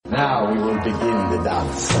Now we will begin the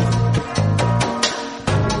dance.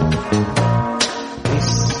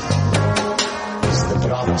 This is the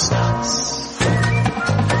Bronx Dance.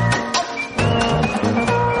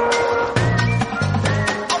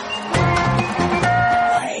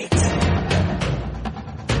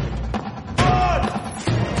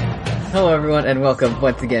 Hello everyone, and welcome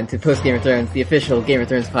once again to Post Game of Thrones, the official Game of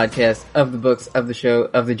Thrones podcast of the books, of the show,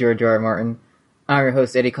 of the George R. R. Martin. I'm your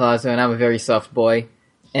host, Eddie Colazo, and I'm a very soft boy.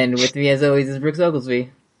 And with me, as always, is Brooks Oglesby.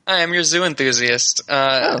 Hi, I'm your zoo enthusiast.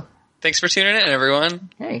 Thanks for tuning in, everyone.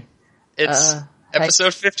 Hey. It's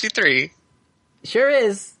episode 53. Sure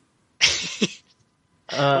is.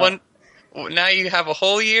 Now you have a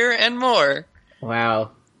whole year and more.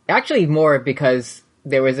 Wow. Actually, more, because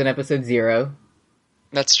there was an episode 0.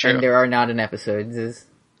 That's true. And there are not an episodes.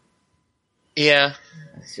 Yeah.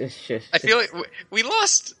 I feel like we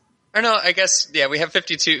lost... Or no, I guess, yeah, we have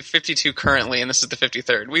 52 currently, and this is the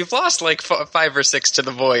 53rd. We've lost like 5 or 6 to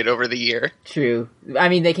the void over the year. True. I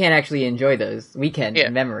mean, they can't actually enjoy those. We can,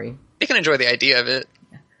 in memory. They can enjoy the idea of it.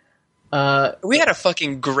 We had a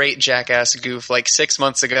fucking great Jackass goof like 6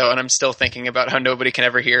 months ago, and I'm still thinking about how nobody can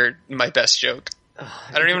ever hear my best joke.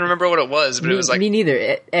 I don't even remember what it was, but it was like... Me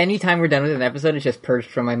neither. Anytime we're done with an episode, it's just purged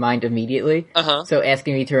from my mind immediately. Uh-huh. So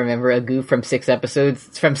asking me to remember a goof from 6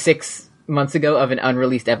 months ago of an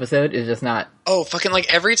unreleased episode is just not... Oh, fucking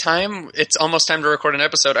like every time it's almost time to record an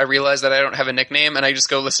episode, I realize that I don't have a nickname, and I just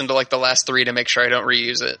go listen to like the last 3 to make sure I don't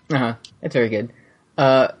reuse it. Uh-huh. That's very good.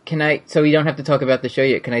 So we don't have to talk about the show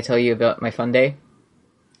yet. Can I tell you about my fun day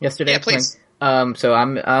yesterday? Yeah, please. So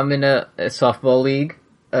I'm in a softball league.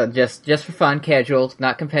 Just for fun, casual,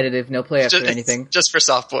 not competitive, no playoffs or anything. Just for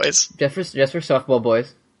soft boys. Just for softball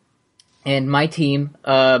boys. And my team,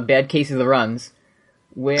 Bad Case of the Runs,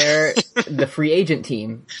 where the free agent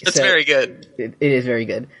team. That's very good. It is very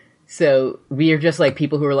good. So we are just like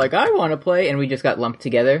people who are like, I want to play, and we just got lumped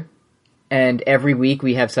together. And every week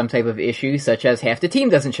we have some type of issue, such as half the team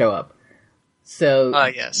doesn't show up. So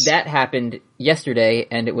yes. That happened yesterday,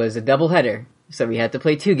 and it was a doubleheader. So we had to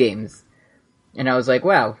play 2 games. And I was like,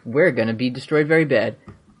 wow, we're gonna be destroyed very bad.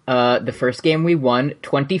 The first game we won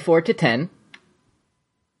 24-10.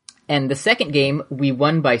 And the second game, we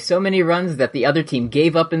won by so many runs that the other team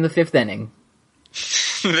gave up in the 5th inning.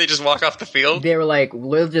 They just walk off the field? They were like,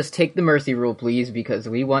 we'll just take the mercy rule, please, because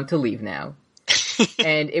we want to leave now.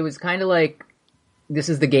 And it was kind of like, this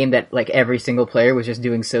is the game that like every single player was just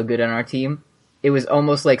doing so good on our team. It was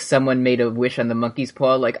almost like someone made a wish on the monkey's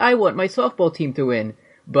paw, like, I want my softball team to win.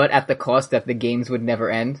 But at the cost that the games would never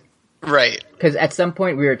end. Right. Because at some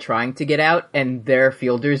point we were trying to get out, and their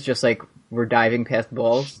fielders just, like, were diving past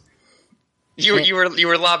balls. You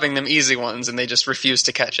were lobbing them easy ones, and they just refused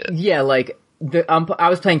to catch it. Yeah, like, I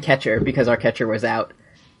was playing catcher because our catcher was out.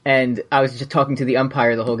 And I was just talking to the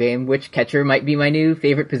umpire the whole game, which catcher might be my new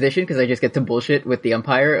favorite position, because I just get to bullshit with the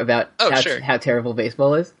umpire about how terrible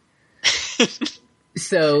baseball is.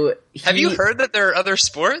 So have you heard that there are other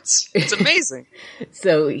sports? It's amazing.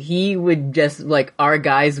 So he would just, like, our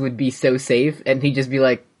guys would be so safe, and he'd just be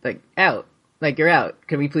like, out. Like, you're out.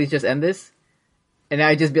 Can we please just end this? And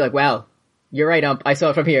I'd just be like, wow, you're right, ump. I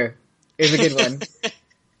saw it from here. It was a good one.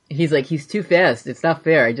 He's like, he's too fast. It's not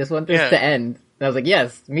fair. I just want this to end. And I was like,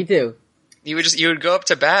 yes, me too. You would go up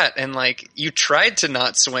to bat, and, like, you tried to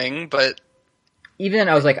not swing, but... Even then,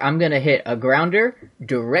 I was like, I'm gonna hit a grounder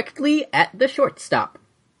directly at the shortstop.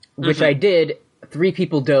 Which I did. 3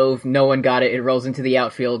 people dove, no one got it, it rolls into the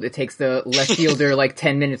outfield, it takes the left fielder like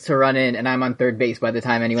 10 minutes to run in, and I'm on third base by the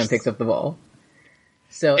time anyone picks up the ball.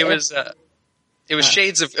 So It was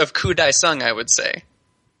shades of Kudai Sung, I would say.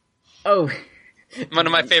 Oh. One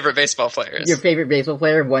of my favorite baseball players. Your favorite baseball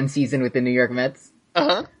player, 1 season with the New York Mets?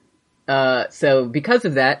 Uh-huh. So because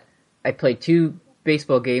of that, I played 2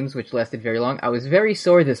 baseball games, which lasted very long. I was very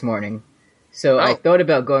sore this morning. So I thought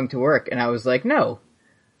about going to work, and I was like, no.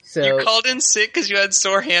 So you called in sick because you had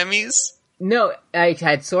sore hammies? No, I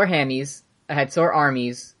had sore hammies, I had sore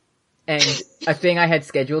armies, and a thing I had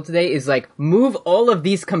scheduled today is like, move all of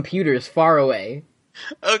these computers far away.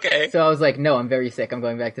 Okay. So I was like, no, I'm very sick, I'm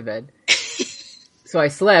going back to bed. So I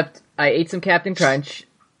slept, I ate some Captain Crunch,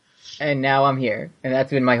 and now I'm here. And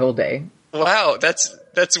that's been my whole day. Wow,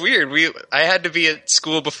 that's weird. I had to be at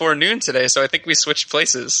school before noon today, so I think we switched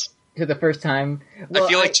places. To the first time. Well, I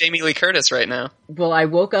feel like Jamie Lee Curtis right now. Well, I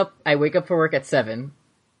wake up for work at 7.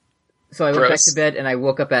 So I went back to bed and I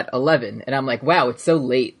woke up at 11. And I'm like, wow, it's so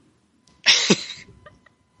late.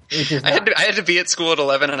 I had to be at school at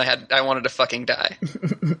 11 and I wanted to fucking die.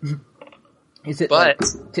 Is it like,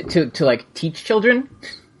 to like teach children?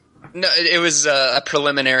 No, it was a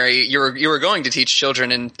preliminary. You were going to teach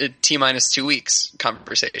children in T-minus 2 weeks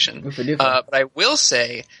conversation. But I will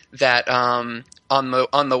say that on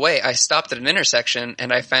the way, I stopped at an intersection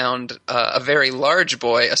and I found a very large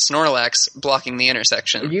boy, a Snorlax, blocking the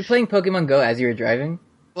intersection. Were you playing Pokemon Go as you were driving?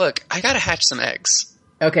 Look, I gotta hatch some eggs.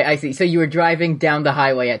 Okay, I see. So you were driving down the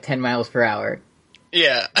highway at 10 miles per hour.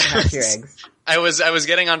 Yeah. Hatch your eggs. I was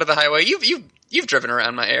getting onto the highway. You've driven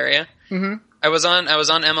around my area. Mm-hmm. I was on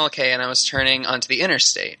MLK and I was turning onto the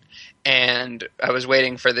interstate, and I was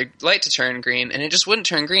waiting for the light to turn green, and it just wouldn't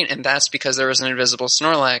turn green, and that's because there was an invisible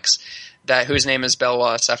Snorlax whose name is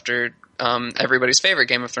Belwas, after everybody's favorite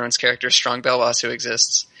Game of Thrones character, Strong Belwas, who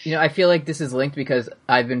exists. You know, I feel like this is linked because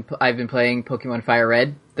I've been playing Pokemon Fire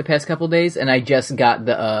Red the past couple days, and I just got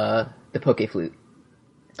the Poke Flute.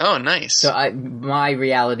 Oh, nice. So my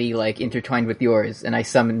reality intertwined with yours, and I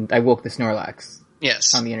woke the Snorlax.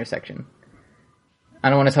 Yes. On the intersection. I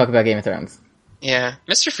don't want to talk about Game of Thrones. Yeah.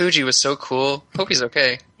 Mr. Fuji was so cool. Hope he's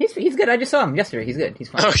okay. He's good. I just saw him yesterday. He's good. He's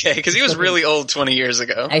fine. Okay, because he was really old 20 years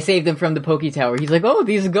ago. I saved him from the Poke Tower. He's like, oh,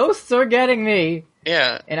 these ghosts are getting me.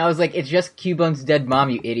 Yeah. And I was like, it's just Cubone's dead mom,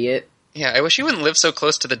 you idiot. Yeah, I wish he wouldn't live so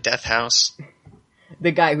close to the death house.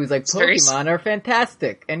 The guy who's like, Pokemon are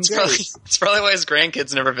fantastic and great. It's probably why his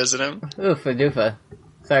grandkids never visit him. Oofa doofa.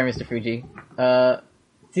 Sorry, Mr. Fuji.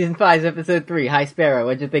 Season 5, Episode 3, High Sparrow.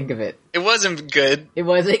 What'd you think of it? It wasn't good. It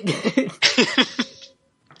wasn't good?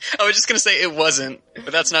 I was just gonna say it wasn't,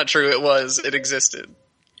 but that's not true. It was. It existed.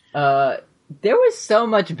 There was so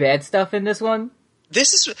much bad stuff in this one.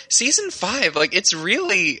 This is Season 5. It's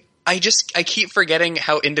really... I keep forgetting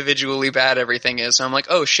how individually bad everything is. So I'm like,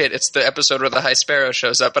 oh shit, it's the episode where the High Sparrow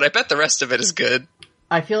shows up, but I bet the rest of it is good.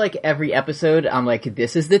 I feel like every episode, I'm like,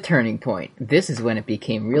 this is the turning point. This is when it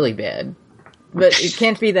became really bad. But it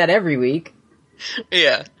can't be that every week.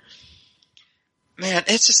 Yeah. Man,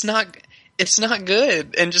 it's just not... It's not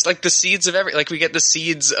good. And just the seeds of we get the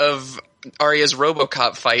seeds of Arya's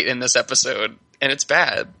RoboCop fight in this episode, and it's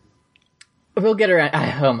bad. We'll get around...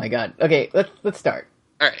 Oh my god. Okay, let's start.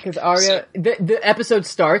 Alright. Because Arya... The episode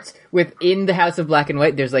starts with, in the House of Black and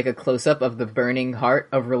White, there's a close-up of the burning heart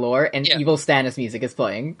of R'hllor, and evil Stannis music is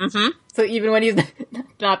playing. Mm-hmm. So even when he's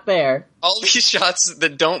not there... All these shots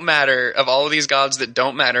that don't matter, of all of these gods that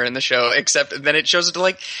don't matter in the show, except then it shows it to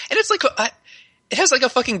and it's it has a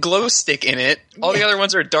fucking glow stick in it. All the other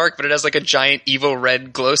ones are dark, but it has a giant evil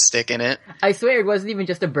red glow stick in it. I swear it wasn't even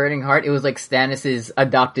just a burning heart, it was Stannis'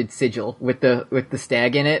 adopted sigil with the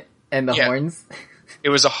stag in it and the horns. It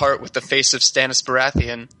was a heart with the face of Stannis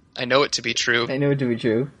Baratheon. I know it to be true. I know it to be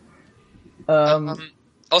true.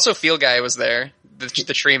 Also, Field Guy was there. The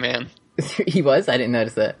tree man. He was? I didn't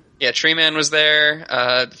notice that. Yeah, Tree Man was there.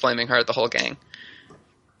 The Flaming Heart, the whole gang.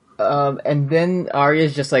 And then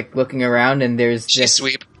Arya's just looking around, and there's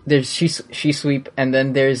She-Sweep. There's She-Sweep, and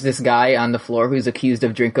then there's this guy on the floor who's accused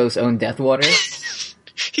of Drinko's own death water.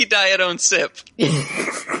 He died own sip.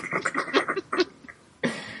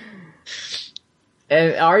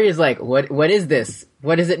 And Arya's like, what is this?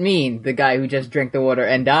 What does it mean? The guy who just drank the water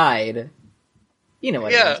and died. You know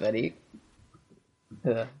what it means,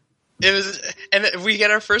 buddy. It was, and we get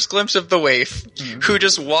our first glimpse of the waif, who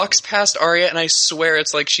just walks past Arya, and I swear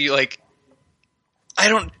it's she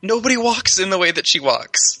nobody walks in the way that she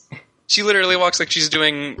walks. She literally walks like she's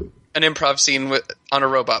doing an improv scene on a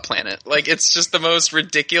robot planet. It's just the most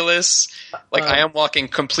ridiculous, I am walking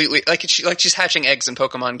completely, she's hatching eggs in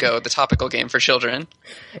Pokemon Go, the topical game for children.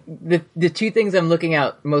 The two things I'm looking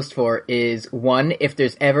out most for is, one, if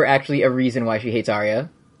there's ever actually a reason why she hates Arya,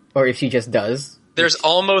 or if she just does. There's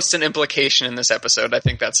almost an implication in this episode. I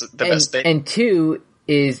think that's the best thing. And two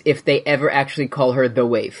is if they ever actually call her the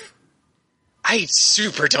waif. I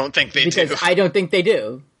super don't think they do. Because I don't think they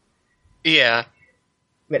do. Yeah.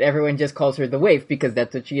 But everyone just calls her the waif because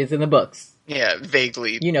that's what she is in the books. Yeah,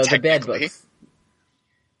 vaguely. The bad books.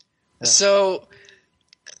 So,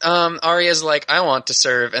 Arya's like, I want to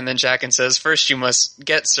serve, and then Jaqen says, first you must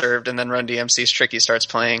get served, and then Run DMC's Tricky starts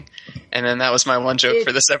playing. And then that was my one joke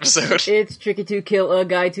for this episode. It's tricky to kill a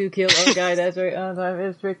guy, that's right, on time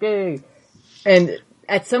is tricky. And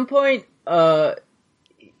at some point,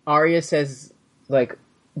 Arya says,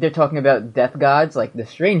 they're talking about death gods, the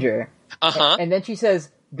stranger. Uh-huh. And then she says,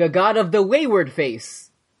 the god of the wayward face.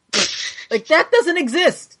 That doesn't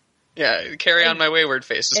exist! Yeah, Carry On My Wayward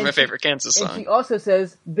Face is my favorite Kansas song. And she also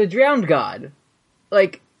says, the drowned god.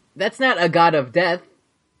 That's not a god of death.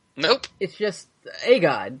 Nope. It's just a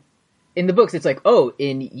god. In the books, it's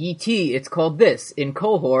in E.T., it's called this. In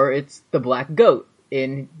Kohor, it's the black goat.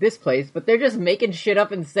 In this place, but they're just making shit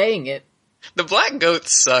up and saying it. The black goat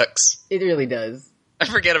sucks. It really does. I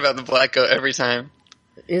forget about the black goat every time.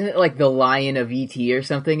 Isn't it like the lion of ET or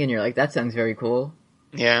something? And you're like, that sounds very cool.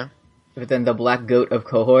 Yeah. But then the black goat of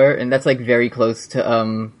Kohor, and that's like very close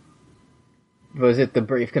to, what was it, the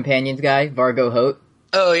Brave Companions guy? Vargo Hoat?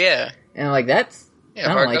 Oh, yeah. And I'm like, that's...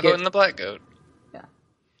 Yeah, I don't Vargo like Hoat it. and the black goat. Yeah.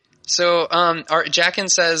 So, Jaqen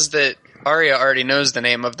says that Arya already knows the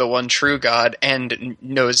name of the one true god and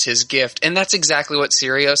knows his gift, and that's exactly what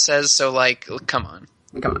Syrio says, so, like, come on.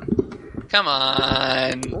 Come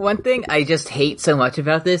on. One thing I just hate so much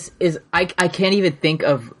about this is I can't even think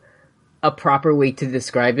of a proper way to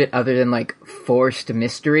describe it other than, like, forced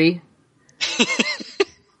mystery.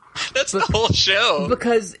 That's the whole show.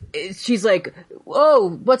 Because she's like, whoa,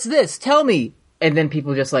 what's this? Tell me. And then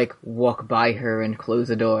people just, like, walk by her and close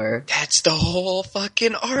the door. That's the whole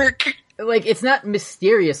fucking arc. Like, it's not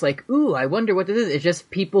mysterious, like, ooh, I wonder what this is. It's just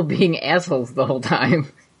people being assholes the whole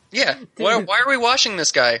time. Yeah. Why are we watching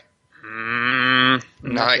this guy?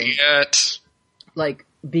 Not yet. Like,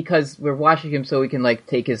 because we're watching him so we can, like,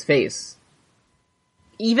 take his face.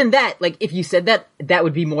 Even that, like, if you said that, that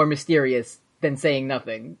would be more mysterious than saying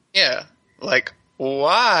nothing. Yeah. Like,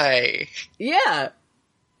 why? Yeah.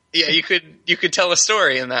 Yeah, you could tell a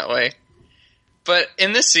story in that way. But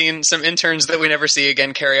in this scene, some interns that we never see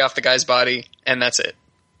again carry off the guy's body, and that's it.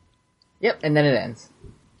 Yep, and then it ends.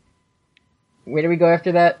 Where do we go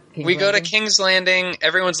after that? We go to King's Landing.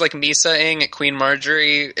 Everyone's like Misa-ing at Queen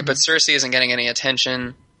Marjorie, but Cersei isn't getting any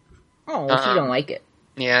attention. Oh, well, she don't like it.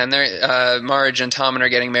 Yeah, and Marge and Tommen are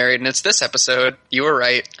getting married, and it's this episode. You were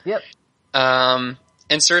right. Yep. And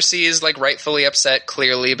Cersei is like rightfully upset,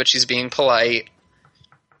 clearly, but she's being polite.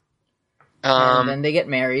 And then they get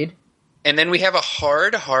married. And then we have a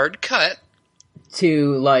hard cut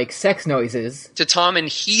to, like, sex noises. To Tommen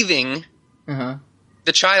heaving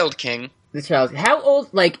the Child King. The child. How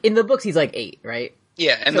old? Like, in the books, he's like 8, right?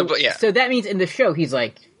 Yeah, and So that means in the show, he's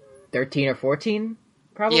like 13 or 14,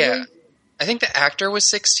 probably? Yeah. I think the actor was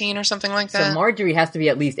 16 or something like that. So Marjorie has to be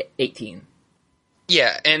at least 18.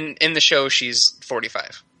 Yeah, and in the show, she's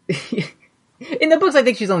 45. In the books, I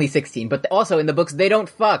think she's only 16, but also in the books, they don't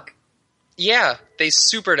fuck. Yeah, they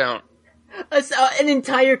super don't. An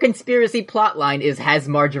entire conspiracy plotline is, has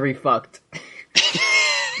Marjorie fucked?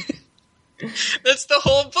 That's the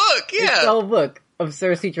whole book, yeah. It's the whole book of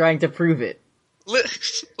Cersei trying to prove it.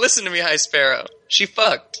 Listen to me, High Sparrow. She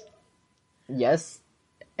fucked. Yes.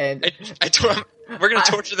 And we're gonna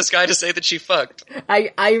torture this guy to say that she fucked.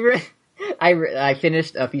 I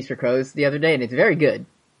finished Feast for Crows the other day, and it's very good.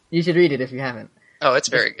 You should read it if you haven't. Oh, it's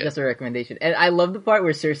very good. Just a recommendation. And I love the part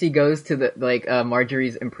where Cersei goes to the, like,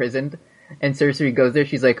 Marjorie's imprisoned, and Cersei goes there,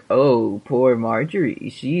 she's like, oh, poor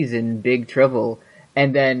Marjorie, she's in big trouble.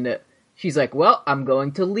 And then she's like, well, I'm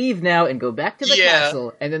going to leave now and go back to the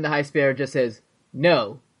castle. And then the High Sparrow just says,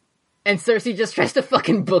 no. And Cersei just tries to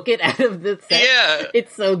fucking book it out of the set. Yeah.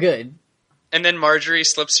 It's so good. And then Marjorie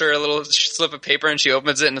slips her a little slip of paper and she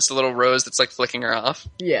opens it and it's a little rose that's like flicking her off.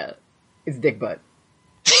 Yeah. It's dick butt.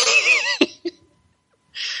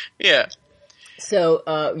 Yeah. So,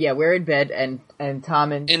 we're in bed and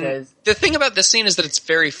Tommen says... The thing about this scene is that it's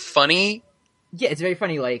very funny. Yeah, it's very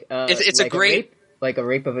funny, like, it's like a great... rape, like a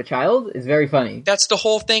rape of a child is very funny. That's the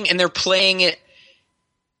whole thing, and they're playing it...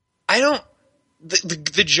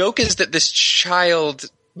 The joke is that this child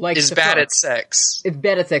is bad at sex. It's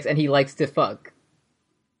bad at sex, and he likes to fuck.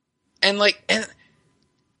 And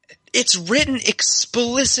it's written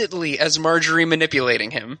explicitly as Marjorie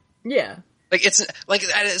manipulating him. Yeah. It's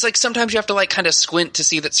like sometimes you have to like kind of squint to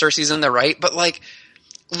see that Cersei's in the right, but like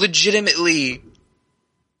legitimately,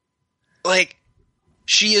 like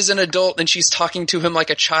she is an adult and she's talking to him like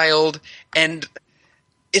a child, and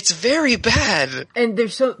it's very bad. And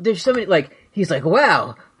there's so many, like, he's like,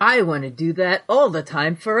 wow, I want to do that all the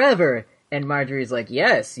time forever. And Marjorie's like,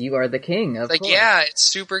 yes, you are the king, of course. Yeah, it's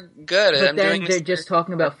super good. But then they're just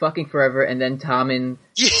talking about fucking forever, and then Tommen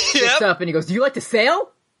gets up and he goes, do you like to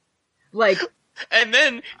sail? Like... And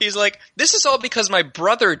then he's like, this is all because my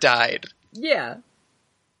brother died. Yeah.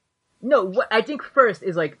 No, what I think first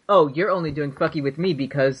is like, oh, you're only doing fucky with me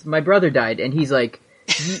because my brother died. And he's like,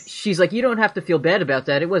 she's like, you don't have to feel bad about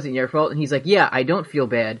that. It wasn't your fault. And he's like, yeah, I don't feel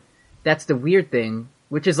bad. That's the weird thing.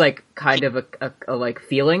 Which is like kind of a like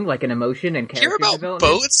feeling, like an emotion and character development. Care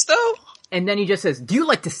about boats, though? And then he just says, do you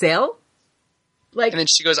like to sail? Like, and then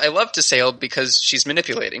she goes, I love to sail because she's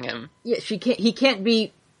manipulating him. Yeah, he can't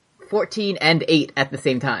be 14 and 8 at the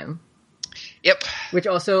same time. Yep. Which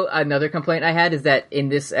also, another complaint I had is that in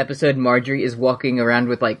this episode, Marjorie is walking around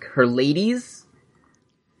with, like, her ladies.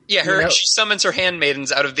 Yeah, she summons her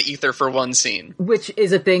handmaidens out of the ether for one scene. Which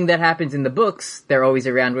is a thing that happens in the books. They're always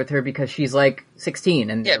around with her because she's, like, 16.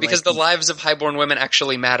 And yeah, because the lives of highborn women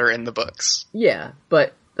actually matter in the books. Yeah,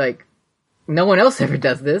 but, like, no one else ever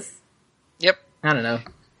does this. Yep. I don't know.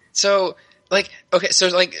 So, like, okay,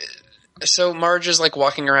 so Marge is, like,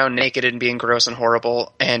 walking around naked and being gross and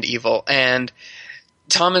horrible and evil, and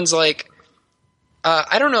Tommen's like,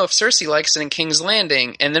 I don't know if Cersei likes it in King's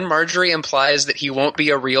Landing, and then Marjorie implies that he won't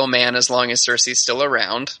be a real man as long as Cersei's still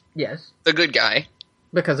around. Yes. The good guy.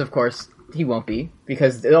 Because, of course, he won't be,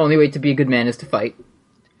 because the only way to be a good man is to fight.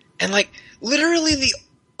 And, like, literally the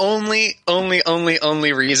only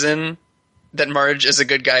reason that Marge is a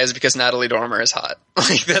good guy is because Natalie Dormer is hot.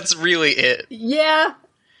 Like, that's really it. Yeah,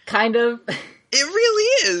 kind of. It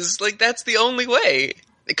really is. Like, that's the only way.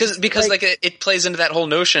 Because like it plays into that whole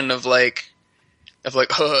notion of any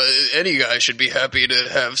guy should be happy to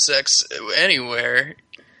have sex anywhere.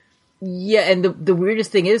 Yeah, and the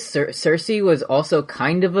weirdest thing is Cersei was also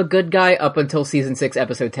kind of a good guy up until season 6,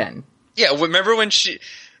 episode 10. Yeah, remember when she...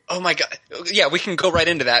 Oh my god. Yeah, we can go right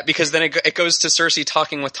into that, because then it goes to Cersei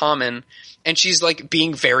talking with Tommen, and she's, like,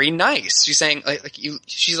 being very nice. She's saying,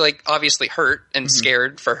 she's, like, obviously hurt and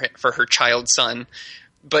scared for her child son.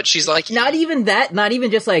 But she's like... Not even that, not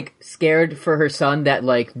even just, like, scared for her son that,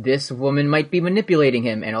 like, this woman might be manipulating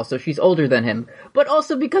him, and also she's older than him. But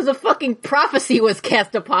also because a fucking prophecy was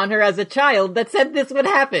cast upon her as a child that said this would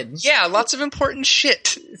happen. Yeah, lots of important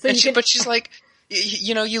shit. But she's like,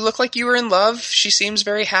 you know, you look like you were in love. She seems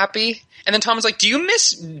very happy. And then Tom's like, do you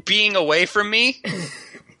miss being away from me?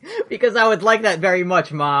 Because I would like that very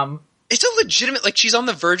much, Mom. It's a legitimate, like, she's on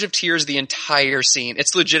the verge of tears the entire scene.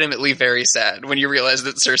 It's legitimately very sad when you realize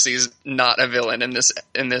that Cersei's not a villain in this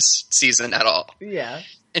season at all. Yeah.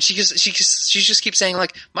 And she just keeps saying,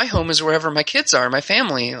 like, my home is wherever my kids are, my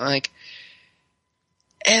family, like,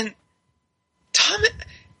 and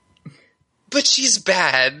but she's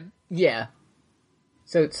bad. Yeah.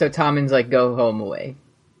 So Tommen's like, go home away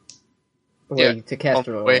to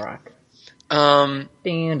Casterly Rock.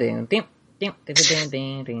 Ding, ding, ding. I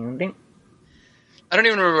don't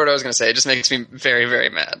even remember what I was going to say. It just makes me very, very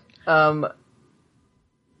mad.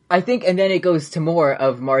 I think, and then it goes to more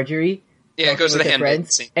of Marjorie. Yeah, it goes to the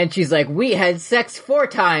handmaid scene. And she's like, we had sex 4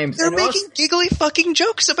 times. They're making giggly fucking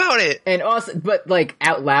jokes about it. And also, but like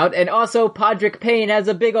out loud. And also, Podrick Payne has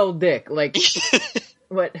a big old dick. Like,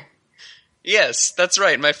 what? Yes, that's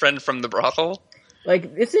right. My friend from the brothel.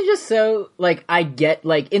 Like, this is just so, like, I get,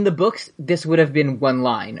 like, in the books, this would have been one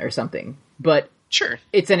line or something. But sure,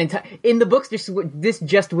 it's an entire... In the books, this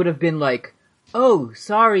just would have been like, oh,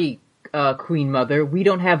 sorry, Queen Mother, we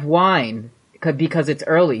don't have wine because it's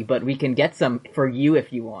early, but we can get some for you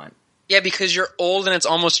if you want. Yeah, because you're old and it's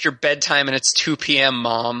almost your bedtime and it's 2 p.m.,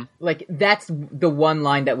 Mom. Like, that's the one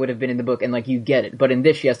line that would have been in the book, and, like, you get it. But in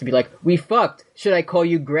this, she has to be like, we fucked. Should I call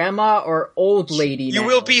you Grandma or Old Lady You now?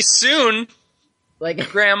 will be soon, like,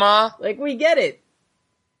 Grandma. Like, we get it.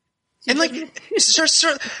 And, like,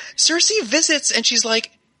 Cersei visits, and she's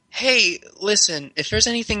like, hey, listen, if there's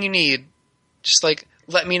anything you need, just, like,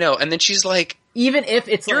 let me know. And then she's like, even if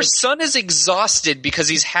it's your son is exhausted because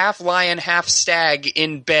he's half lion, half stag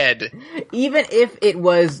in bed. Even if it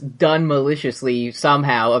was done maliciously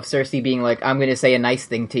somehow, of Cersei being like, I'm gonna say a nice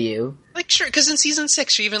thing to you. Like, sure, because in season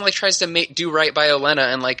 6, she even, like, tries to do right by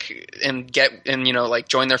Olenna and you know, like,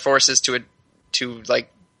 join their forces to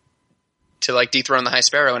dethrone the High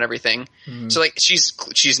Sparrow and everything. Mm-hmm. So, like,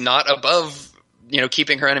 she's not above, you know,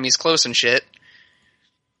 keeping her enemies close and shit.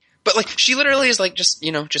 But, like, she literally is like, just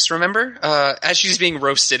remember, as she's being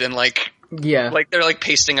roasted and, like, yeah, like, they're, like,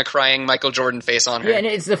 pasting a crying Michael Jordan face on her. Yeah, and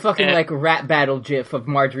it's the fucking, like, rap battle gif of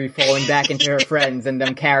Marjorie falling back into her friends and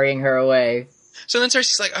them carrying her away. So then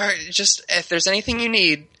Cersei's like, alright, just, if there's anything you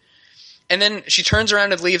need. And then she turns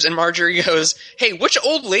around and leaves, and Marjorie goes, hey, which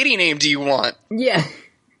old lady name do you want? Yeah.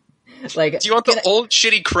 Like, do you want the old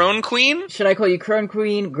shitty Crone Queen? Should I call you Crone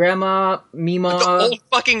Queen, Grandma, Mima? Like the old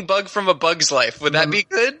fucking bug from A Bug's Life. Would that be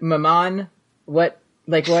good? Maman? What?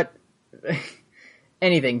 Like what?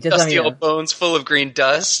 Anything. Just dusty old bones full of green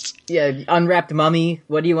dust. Yeah, unwrapped mummy.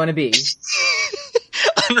 What do you want to be?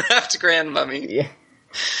 Unwrapped grandmummy. Yeah.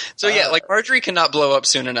 So yeah, like Marjorie cannot blow up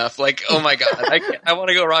soon enough. Like, oh my god, I want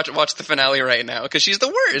to go watch the finale right now because she's the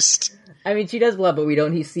worst. I mean, she does blow up, but we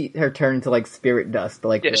don't see her turn into like spirit dust.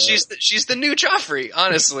 Like, yeah, she's the new Joffrey.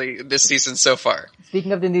 Honestly, this season so far.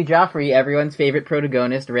 Speaking of the new Joffrey, everyone's favorite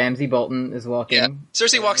protagonist, Ramsay Bolton, is walking. Yeah,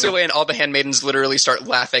 Cersei walks away, and all the handmaidens literally start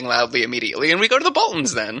laughing loudly immediately, and we go to the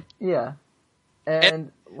Boltons then. Yeah,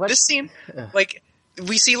 and this scene, like,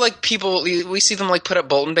 we see like people, we see them like put up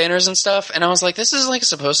Bolton banners and stuff, and I was like, this is like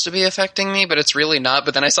supposed to be affecting me, but it's really not.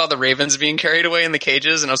 But then I saw the ravens being carried away in the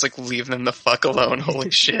cages, and I was like, leave them the fuck alone.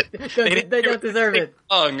 Holy shit. They don't deserve it.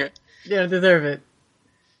 They don't deserve it.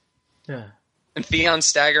 And Theon's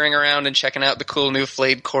staggering around and checking out the cool new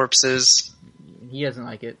flayed corpses. He doesn't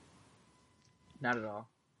like it. Not at all.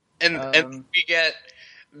 And we get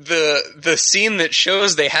the scene that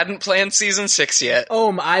shows they hadn't planned season 6 yet.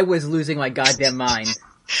 Oh, I was losing my goddamn mind.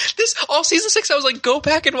 All season 6, I was like, go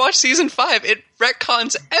back and watch season 5. It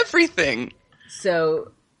retcons everything.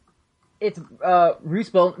 So, it's, Roose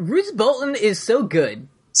Bolton. Roose Bolton is so good.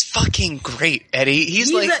 It's fucking great, Eddie.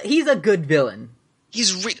 He's a good villain.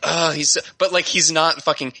 But like, he's not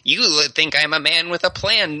fucking, you think I'm a man with a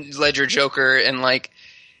plan, Ledger Joker, and like,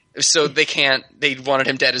 so they wanted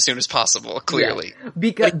him dead as soon as possible, clearly. Yeah.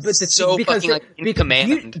 Because in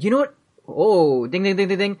command. You know what? Oh, ding, ding, ding,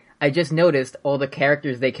 ding, ding. I just noticed all the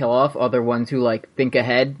characters they kill off are the ones who, like, think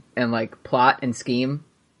ahead and, like, plot and scheme.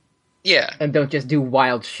 Yeah. And don't just do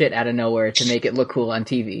wild shit out of nowhere to make it look cool on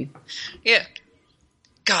TV. Yeah.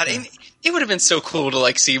 God, it would have been so cool to,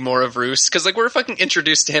 like, see more of Roose, because, like, we're fucking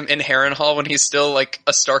introduced to him in Harrenhal when he's still, like,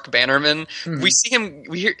 a Stark bannerman. Mm-hmm.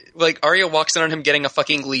 We hear, like, Arya walks in on him getting a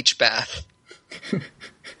fucking leech bath. And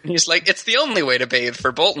he's like, it's the only way to bathe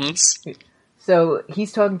for Boltons. So,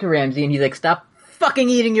 he's talking to Ramsay, and he's like, stop fucking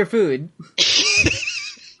eating your food!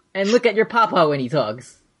 And look at your papa when he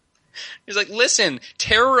talks. He's like, listen,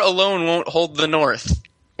 terror alone won't hold the North.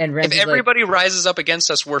 And Ramsay's if everybody rises up against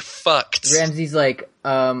us, we're fucked. Ramsay's like,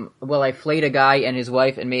 well, I flayed a guy and his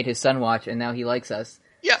wife and made his son watch, and now he likes us.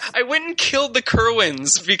 Yeah, I went and killed the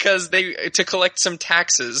Kerwins to collect some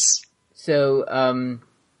taxes. So,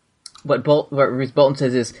 what Roose Bolton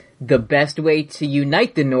says is, the best way to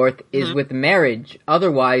unite the North is with marriage.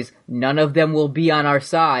 Otherwise, none of them will be on our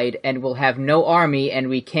side, and we'll have no army, and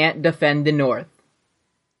we can't defend the North.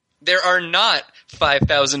 There are not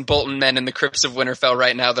 5,000 Bolton men in the crypts of Winterfell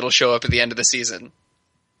right now that'll show up at the end of the season.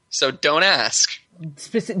 So don't ask.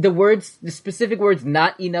 The specific words,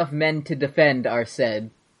 not enough men to defend, are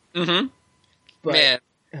said. Mm-hmm.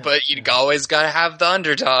 But you always gotta have the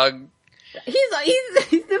underdog. He's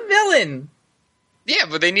the villain. Yeah,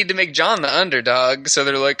 but they need to make Jon the underdog, so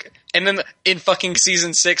they're like... And then in fucking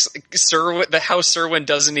season 6, the House Serwyn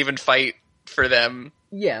doesn't even fight for them.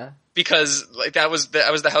 Yeah. Because like that was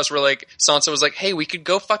the house where like Sansa was like, hey, we could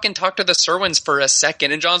go fucking talk to the Serwyns for a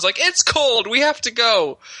second, and Jon's like, it's cold, we have to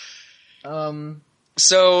go.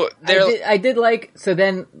 So I did like, so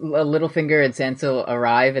then Littlefinger and Sansa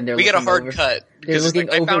arrive, and we get a hard cut because like,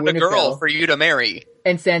 I found a girl for you to marry.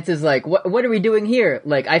 And Sansa's like, what are we doing here?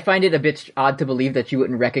 Like, I find it a bit odd to believe that you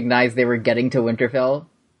wouldn't recognize they were getting to Winterfell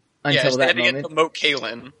until that moment. Yeah, they had to get to Moat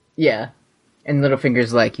Cailin. Yeah. And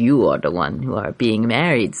Littlefinger's like, you are the one who are being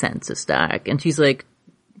married, Sansa Stark. And she's like,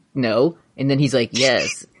 no. And then he's like,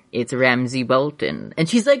 yes, it's Ramsay Bolton. And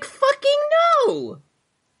she's like, fucking no!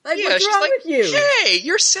 Like, yeah, what's wrong with you? Hey,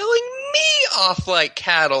 you're selling me off like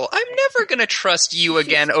cattle. I'm never gonna trust you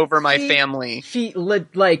again over my family. She,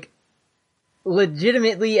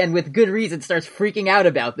 legitimately and with good reason starts freaking out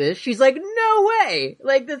about this. She's like, no way!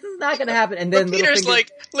 Like, this is not gonna happen. And then Peter's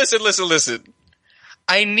like, listen.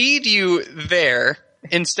 I need you there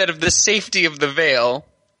instead of the safety of the Vale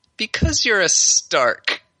because you're a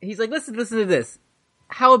Stark. He's like, listen to this.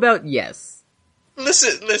 How about yes?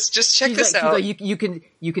 Listen, just check this out. Like, you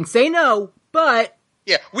can say no, but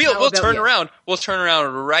yeah, we'll turn around. We'll turn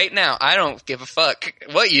around right now. I don't give a fuck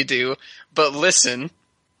what you do, but listen.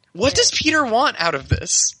 What does Peter want out of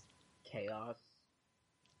this? Chaos.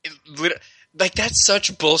 Like, that's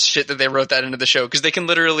such bullshit that they wrote that into the show, because they can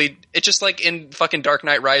literally... It's just like in fucking Dark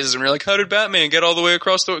Knight Rises, and we're like, how did Batman get all the way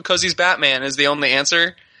across the... Because he's Batman is the only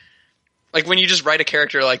answer. Like, when you just write a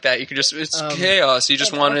character like that, you can just... It's chaos. You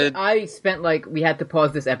just wanted... I spent, we had to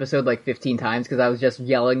pause this episode, 15 times, because I was just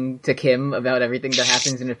yelling to Kim about everything that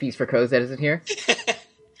happens in A Feast for Crows that isn't here.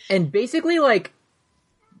 And basically,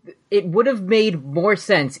 it would have made more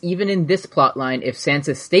sense, even in this plotline, if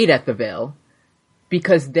Sansa stayed at the Vale.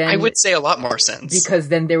 Because then... I would say a lot more sense. Because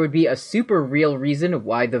then there would be a super real reason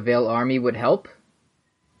why the Vale army would help.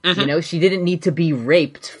 Mm-hmm. You know, she didn't need to be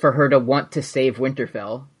raped for her to want to save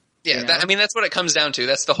Winterfell. Yeah, you know? That's what it comes down to.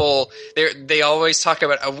 That's the whole... They always talk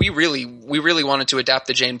about, we really wanted to adapt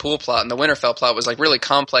the Jane Poole plot, and the Winterfell plot was, really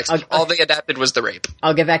complex. All they adapted was the rape.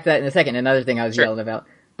 I'll get back to that in a second. Another thing I was yelling about.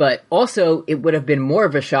 But also, it would have been more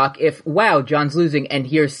of a shock if, wow, Jon's losing, and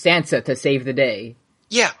here's Sansa to save the day.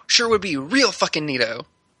 Yeah, sure would be real fucking neato.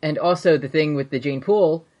 And also, the thing with the Jane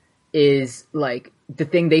Poole is, the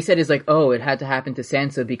thing they said is like, oh, it had to happen to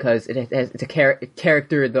Sansa because it's a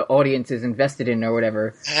character the audience is invested in or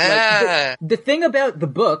whatever. Like, the thing about the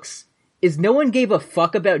books is no one gave a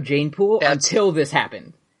fuck about Jane Poole until this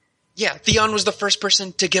happened. Yeah, Theon was the first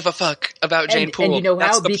person to give a fuck about Jane Poole. And you know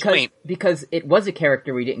That's how? the point. Because it was a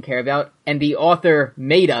character we didn't care about, and the author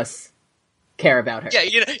made us care about her. Yeah,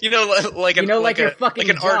 like your fucking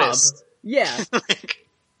an job. artist. Yeah.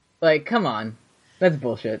 Like, come on. That's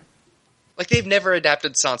bullshit. Like, they've never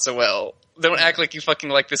adapted Sansa well. Don't act like you fucking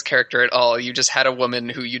like this character at all. You just had a woman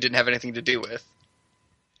who you didn't have anything to do with.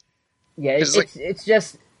 Yeah, it's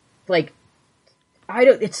just, like,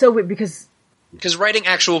 it's so weird because writing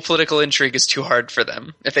actual political intrigue is too hard for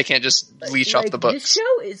them if they can't just leech off the books. This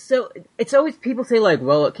show is it's always people say like,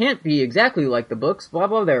 well, it can't be exactly like the books, blah,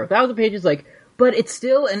 blah, there are 1,000 pages, like, but it's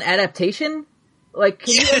still an adaptation. Like,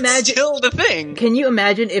 can you imagine? It's still the thing. Can you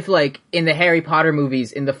imagine if, like, in the Harry Potter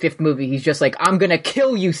movies, in the 5th movie, he's just like, I'm gonna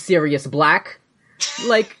kill you, Sirius Black?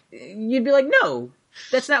 Like, you'd be like, no,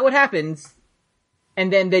 that's not what happens.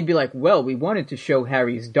 And then they'd be like, well, we wanted to show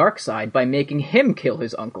Harry's dark side by making him kill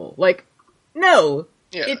his uncle. Like, no,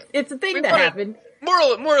 it's a thing that happened.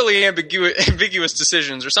 Morally ambiguous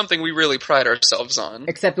decisions are something we really pride ourselves on.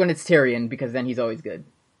 Except when it's Tyrion, because then he's always good.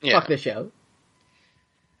 Yeah. Fuck the show.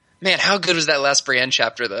 Man, how good was that last Brienne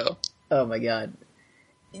chapter, though? Oh my god.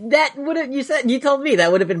 That would have, you told me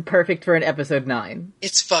that would have been perfect for an episode 9.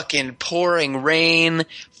 It's fucking pouring rain,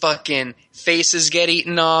 fucking faces get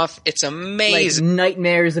eaten off, it's amazing. Like,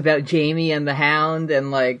 nightmares about Jaime and the Hound,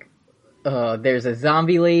 and like, there's a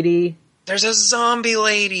zombie lady. There's a zombie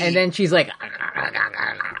lady! And then she's like,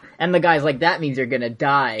 and the guy's like, that means you're gonna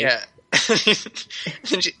die. Yeah.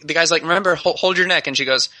 And the guy's like, remember, hold your neck, and she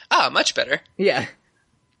goes, much better. Yeah.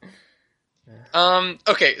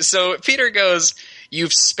 Okay, so Peter goes,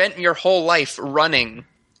 you've spent your whole life running.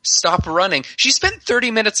 Stop running. She spent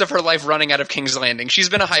 30 minutes of her life running out of King's Landing. She's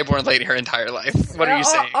been a highborn lady her entire life. What are you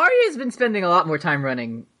saying? Arya's been spending a lot more time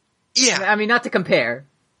running. Yeah. I mean, not to compare,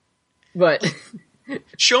 but...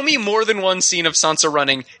 Show me more than one scene of Sansa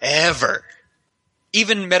running, ever.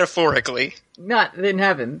 Even metaphorically. It didn't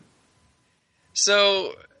happen.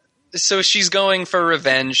 So she's going for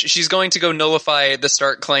revenge. She's going to go nullify the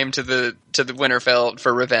Stark claim to the Winterfell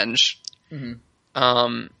for revenge. Mm-hmm.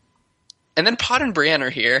 And then Pod and Brienne are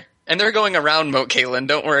here, and they're going around Moat Cailin.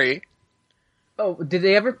 Don't worry. Oh, did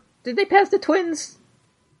they pass the twins?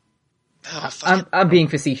 Oh, fuck. I'm being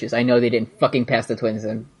facetious. I know they didn't fucking pass the twins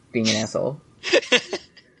and being an asshole.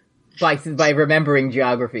 by remembering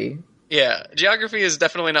geography. Yeah, geography is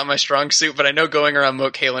definitely not my strong suit, but I know going around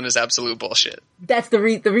Moat Cailin is absolute bullshit. That's the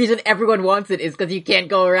reason everyone wants it is because you can't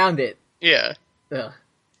go around it. Yeah. Ugh.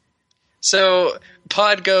 So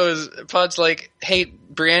Pod's like, hey,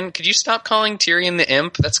 Brienne, could you stop calling Tyrion the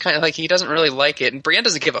imp? That's kind of like, he doesn't really like it. And Brienne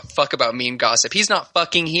doesn't give a fuck about mean gossip. He's not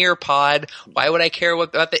fucking here, Pod. Why would I care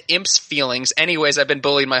about the imp's feelings? Anyways, I've been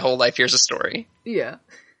bullied my whole life. Here's a story. Yeah.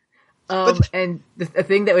 And the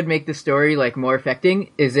thing that would make the story, like, more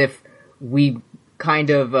affecting is if we kind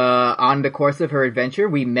of, on the course of her adventure,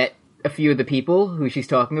 we met a few of the people who she's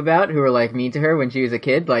talking about who were, like, mean to her when she was a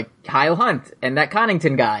kid, like Kyle Hunt and that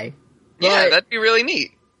Connington guy. Yeah, that'd be really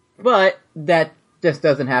neat. But that just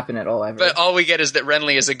doesn't happen at all ever. But all we get is that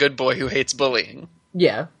Renly is a good boy who hates bullying.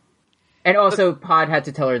 Yeah. And also, Pod had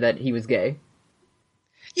to tell her that he was gay.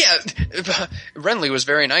 Yeah, Renly was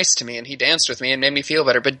very nice to me, and he danced with me and made me feel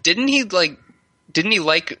better, but didn't he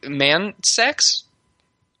like man sex?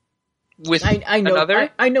 With I know, another?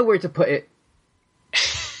 I know where to put it.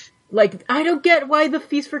 Like, I don't get why the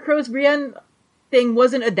Feast for Crows Brienne thing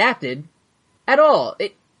wasn't adapted at all.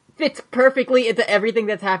 It fits perfectly into everything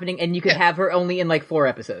that's happening, and you could have her only in, like, 4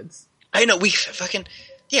 episodes. I know, we fucking...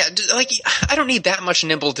 Yeah, like, I don't need that much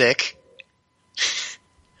Nimble Dick.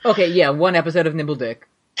 Okay, yeah, 1 episode of Nimble Dick.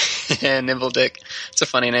 Nimble Dick. It's a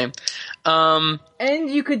funny name. And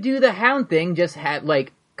you could do the Hound thing, just had,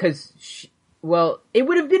 like, cause it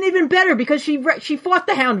would have been even better because she fought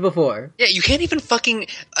the Hound before. Yeah, you can't even fucking...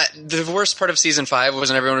 the worst part of Season 5 was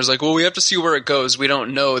when everyone was like, well, we have to see where it goes. We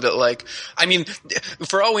don't know that, like... I mean,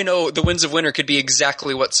 for all we know, the Winds of Winter could be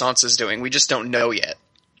exactly what Sansa's doing. We just don't know yet.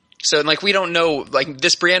 So, like, we don't know... Like,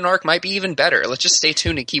 this Brienne arc might be even better. Let's just stay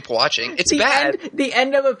tuned and keep watching. It's bad. The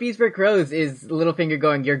end of A Feast for Crows is Littlefinger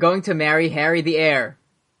going, you're going to marry Harry the Heir.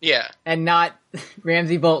 Yeah. And not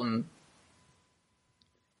Ramsay Bolton.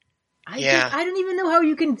 I don't even know how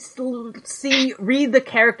you can read the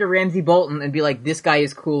character Ramsay Bolton and be like, this guy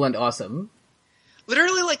is cool and awesome.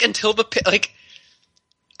 Literally, like, until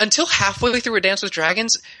halfway through A Dance with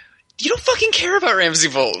Dragons, you don't fucking care about Ramsay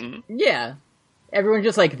Bolton. Yeah. Everyone's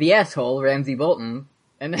just like, the asshole, Ramsay Bolton.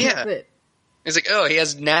 And that's it. He's like, oh, he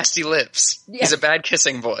has nasty lips. Yeah. He's a bad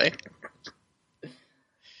kissing boy.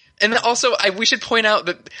 And also, we should point out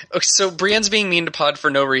that, so Brienne's being mean to Pod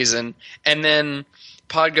for no reason, and then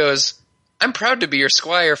Pod goes, I'm proud to be your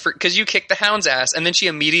squire because you kicked the hound's ass, and then she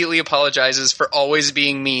immediately apologizes for always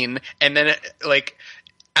being mean, and then,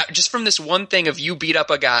 just from this one thing of you beat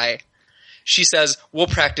up a guy, she says, we'll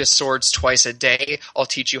practice swords twice a day, I'll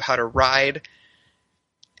teach you how to ride,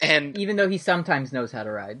 and... Even though he sometimes knows how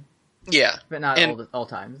to ride. Yeah. But not all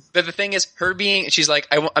times. But the thing is, she's like,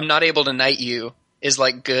 I'm not able to knight you, is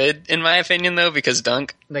like good in my opinion though, because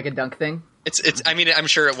dunk. Like a dunk thing? It's, I mean, I'm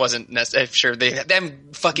sure it wasn't necessary. I'm sure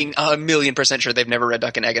I'm fucking 1,000,000% sure they've never read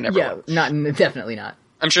Dunk and Egg and never will. Definitely not.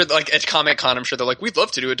 I'm sure like at Comic-Con, I'm sure they're like, we'd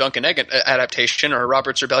love to do a Dunk and Egg adaptation or a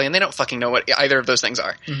Robert's Rebellion. They don't fucking know what either of those things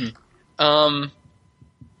are. Mm-hmm.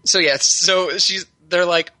 They're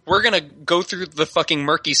like, we're gonna go through the fucking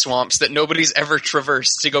murky swamps that nobody's ever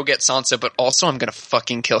traversed to go get Sansa, but also I'm gonna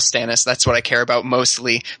fucking kill Stannis. That's what I care about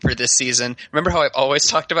mostly for this season. Remember how I've always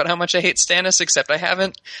talked about how much I hate Stannis, except I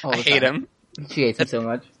haven't? I hate him. She hates him so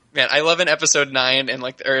much. Man, I love in episode 9 and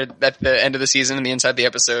or at the end of the season and the inside the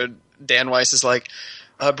episode, Dan Weiss is like,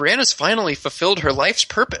 Brianna's finally fulfilled her life's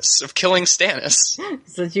purpose of killing Stannis.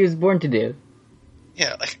 That's what she was born to do.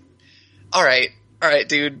 Yeah, like, all right,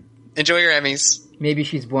 dude. Enjoy your Emmys. Maybe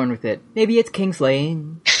she's born with it. Maybe it's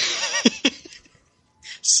Kingslaying.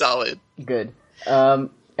 Solid. Good. And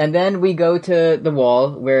then we go to the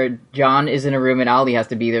wall where Jon is in a room and Ollie has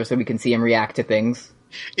to be there so we can see him react to things.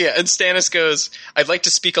 Yeah, and Stannis goes, I'd like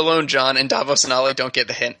to speak alone, Jon, and Davos and Ollie don't get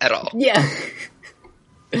the hint at all. Yeah.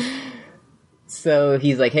 So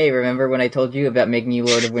he's like, hey, remember when I told you about making you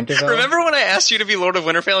Lord of Winterfell? Remember when I asked you to be Lord of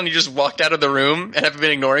Winterfell and you just walked out of the room and have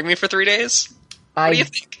been ignoring me for 3 days? What do you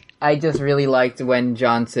think? I just really liked when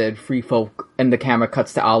Jon said free folk and the camera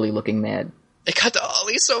cuts to Ollie looking mad. It cut to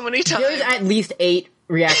Ollie so many times. There's at least 8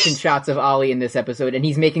 reaction shots of Ollie in this episode, and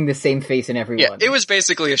he's making the same face in every one. Yeah, it was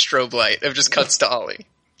basically a strobe light of just cuts to Ollie.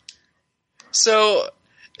 So,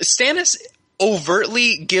 Stannis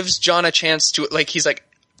overtly gives Jon a chance to, he's like,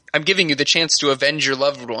 I'm giving you the chance to avenge your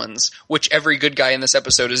loved ones, which every good guy in this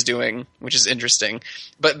episode is doing, which is interesting.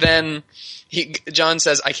 But then Jon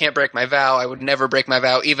says, I can't break my vow. I would never break my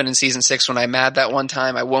vow. Even in season 6 when I'm mad that one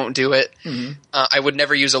time, I won't do it. Mm-hmm. I would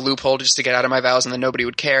never use a loophole just to get out of my vows and then nobody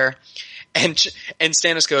would care. And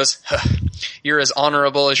Stannis goes, you're as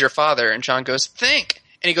honorable as your father. And Jon goes, think.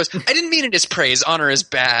 And he goes, I didn't mean it as praise. Honor is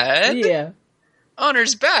bad. Yeah.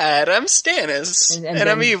 Honor's bad. I'm Stannis. And then,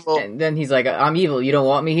 I'm evil. And then he's like, I'm evil. You don't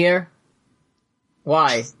want me here?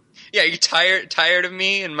 Why? Yeah, you tired of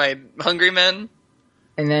me and my hungry men?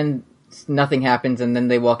 And then nothing happens, and then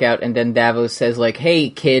they walk out, and then Davos says, like, hey,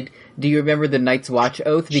 kid, do you remember the Night's Watch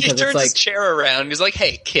oath? Because he turns his chair around. He's like,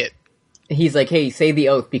 hey, kid. He's like, hey, say the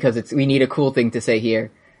oath, because we need a cool thing to say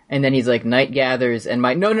here. And then he's like, night gathers, and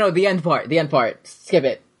No, the end part. Skip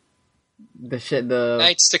it. The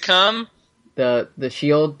Nights to come? The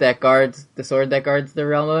shield that guards, the sword that guards the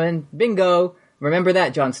realm of End. Bingo! Remember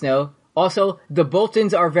that, Jon Snow. Also, the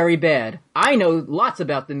Boltons are very bad. I know lots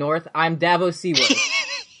about the North. I'm Davos Seaworth.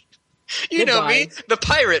 You know me, the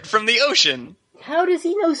pirate from the ocean. How does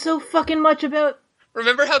he know so fucking much about...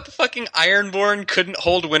 Remember how the fucking Ironborn couldn't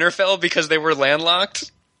hold Winterfell because they were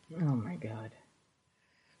landlocked? Oh my god.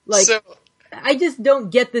 I just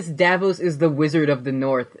don't get this Davos is the Wizard of the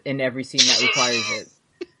North in every scene that requires it.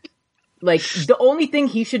 The only thing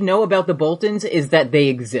he should know about the Boltons is that they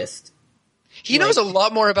exist. He knows a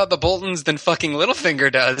lot more about the Boltons than fucking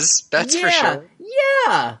Littlefinger does. That's for sure.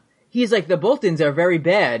 Yeah! He's like, the Boltons are very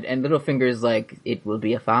bad, and Littlefinger's like, it will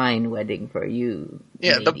be a fine wedding for you,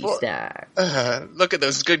 Lady Stark. Look at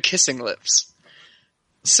those good kissing lips.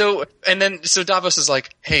 So Davos is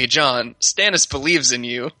like, hey, Jon, Stannis believes in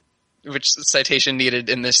you, which citation needed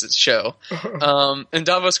in this show. And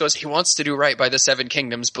Davos goes, he wants to do right by the 7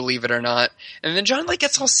 kingdoms, believe it or not. And then Jon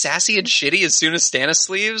gets all sassy and shitty as soon as Stannis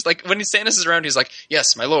leaves. When Stannis is around, he's like,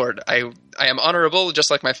 yes, my lord, I am honorable just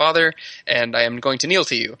like my father, and I am going to kneel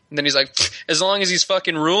to you. And then he's like, as long as he's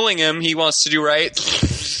fucking ruling him, he wants to do right.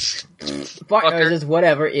 Just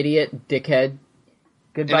whatever, idiot, dickhead.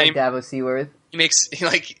 Goodbye, Davos Seaworth.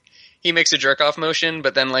 He makes a jerk-off motion,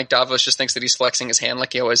 but then, Davos just thinks that he's flexing his hand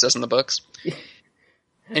like he always does in the books.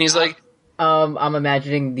 And he's like... I'm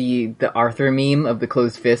imagining the Arthur meme of the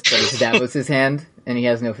closed fist that is Davos' hand, and he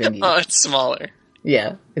has no fingies. Oh, it's smaller.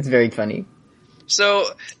 Yeah, it's very funny. So,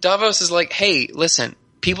 Davos is like, hey, listen,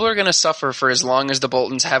 people are gonna suffer for as long as the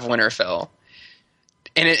Boltons have Winterfell.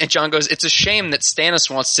 And Jon goes, it's a shame that Stannis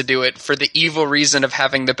wants to do it for the evil reason of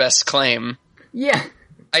having the best claim. Yeah.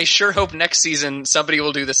 I sure hope next season somebody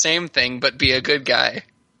will do the same thing, but be a good guy.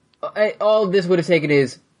 all this would have taken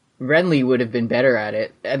is Renly would have been better at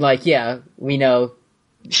it. And like, yeah, we know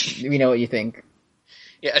what you think.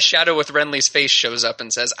 Yeah, a shadow with Renly's face shows up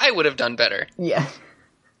and says, I would have done better. Yeah.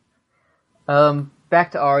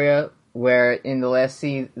 Back to Arya, where in the last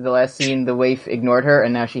scene, the waif ignored her,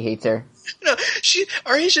 and now she hates her. No,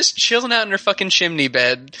 Arya's just chilling out in her fucking chimney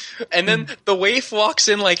bed, and then the waif walks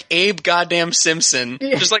in like Abe goddamn Simpson,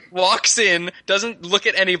 just like walks in, doesn't look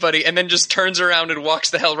at anybody, and then just turns around and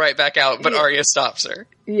walks the hell right back out, but Arya stops her.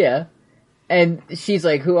 Yeah. And she's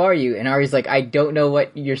like, who are you? And Arya's like, I don't know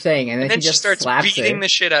what you're saying. And then she just starts slaps beating her. the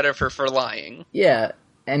shit out of her for lying. Yeah.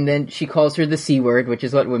 And then she calls her the C word, which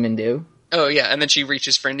is what women do. Oh, yeah, and then she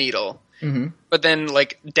reaches for Needle. Mm-hmm. But then,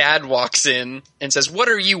 like, Dad walks in and says, what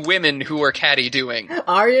are you women who are catty doing?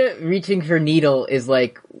 Arya reaching for Needle is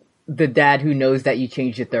like the dad who knows that you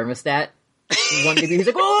changed your thermostat. One degree, he's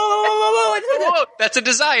like, whoa, that's a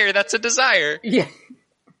desire. Yeah.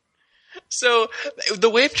 So, the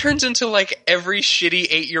waif turns into, like, every shitty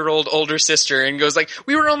 8-year-old older sister and goes like,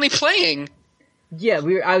 we were only playing. Yeah,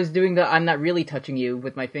 I was doing the I'm not really touching you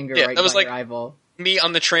with my finger right by your eyeball. Me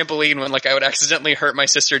on the trampoline when, like, I would accidentally hurt my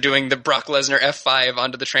sister doing the Brock Lesnar F5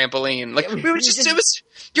 onto the trampoline. Like, we were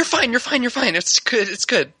you're fine. It's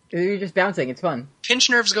good. You're just bouncing. It's fun. Pinch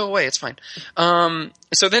nerves go away. It's fine.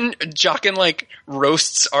 So then Jaqen, like,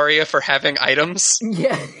 roasts Arya for having items.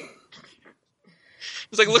 Yeah.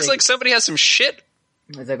 It's like, looks like somebody has some shit.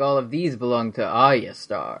 It's like, all of these belong to Arya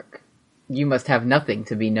Stark. You must have nothing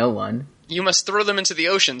to be no one. You must throw them into the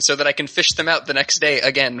ocean so that I can fish them out the next day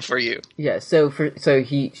again for you. Yeah,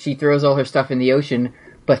 she throws all her stuff in the ocean,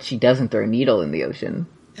 but she doesn't throw Needle in the ocean.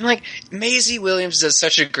 And, like, Maisie Williams does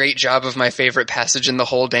such a great job of my favorite passage in the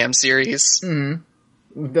whole damn series.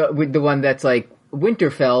 Mm-hmm. The one that's like,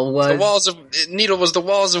 Winterfell was... Needle was the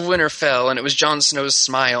walls of Winterfell, and it was Jon Snow's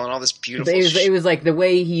smile and all this beautiful shit. It was like the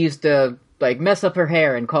way he used to, like, mess up her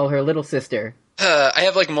hair and call her little sister. I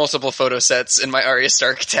have, like, multiple photo sets in my Arya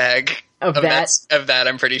Stark tag. Of that,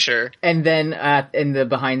 I'm pretty sure. And then in the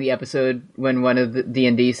behind the episode, when one of the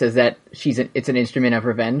D&D says that it's an instrument of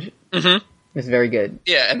revenge, it's very good.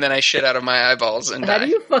 Yeah, and then I shit out of my eyeballs and die. How do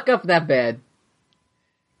you fuck up that bad?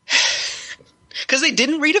 Because they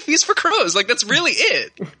didn't read A Feast for Crows. Like, that's really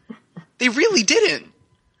it. They really didn't.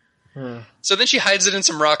 So then she hides it in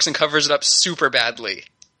some rocks and covers it up super badly.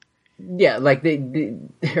 Yeah, like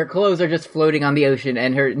her clothes are just floating on the ocean,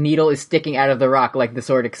 and her needle is sticking out of the rock like the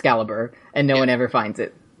sword Excalibur, and no one ever finds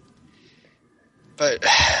it. But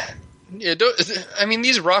yeah,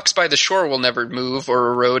 these rocks by the shore will never move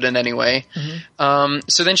or erode in any way. Mm-hmm.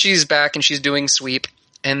 So then she's back and she's doing sweep,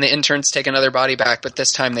 and the interns take another body back, but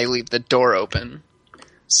this time they leave the door open.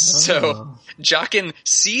 So Jaqen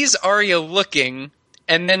sees Arya looking.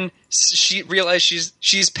 And then she realizes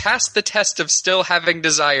she's passed the test of still having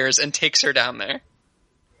desires and takes her down there.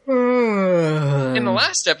 In the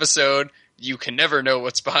last episode, you can never know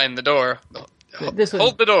what's behind the door. Hold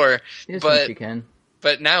the door. But can.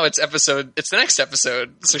 But now it's the next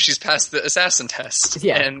episode, so she's passed the assassin test.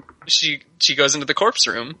 Yeah. And she goes into the corpse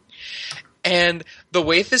room. And the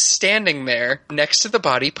waif is standing there next to the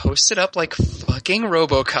body, posted up like fucking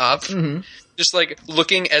RoboCop. Mm-hmm. Just, like,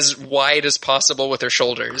 looking as wide as possible with her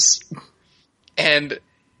shoulders. And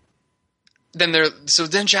then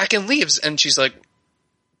Jaqen leaves, and she's like,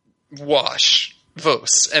 wash,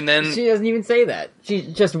 Vos. And then... She doesn't even say that.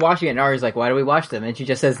 She's just washing it, and Arya's like, why do we wash them? And she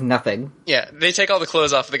just says nothing. Yeah, they take all the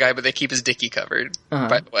clothes off of the guy, but they keep his dicky covered,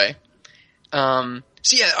 by the way.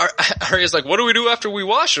 So yeah, Arya's like, what do we do after we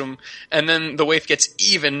wash them? And then the waif gets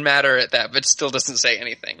even madder at that, but still doesn't say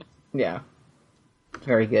anything. Yeah.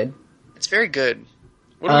 Very good. It's very good.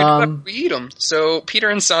 What do we do after we eat them? So Peter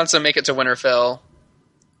and Sansa make it to Winterfell.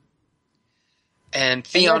 And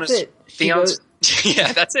Theon is...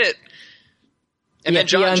 yeah, that's it. And then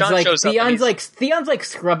Jon shows up. Theon's like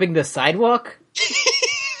scrubbing the sidewalk.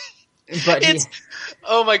 But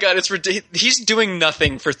oh my god, it's ridiculous. He's doing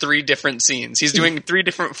nothing for 3 different scenes. He's doing 3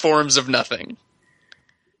 different forms of nothing.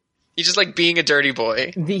 He's just like being a dirty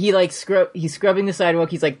boy. He's scrubbing the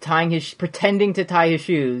sidewalk. He's like pretending to tie his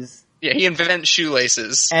shoes. Yeah, he invents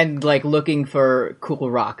shoelaces. And like looking for cool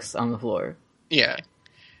rocks on the floor. Yeah.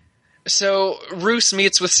 So Roose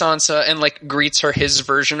meets with Sansa and like greets her his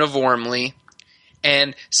version of warmly.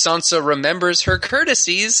 And Sansa remembers her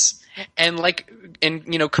courtesies and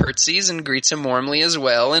curtsies and greets him warmly as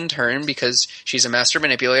well in turn because she's a master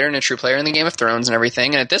manipulator and a true player in the Game of Thrones and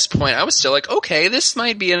everything. And at this point I was still like, okay, this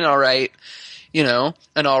might be an alright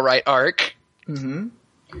arc. Mm-hmm.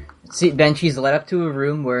 See, then she's led up to a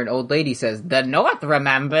room where an old lady says, "The North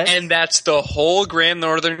remembers." And that's the whole Grand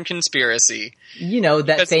Northern conspiracy. You know,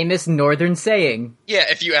 that famous Northern saying. Yeah,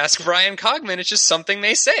 if you ask Brian Cogman, it's just something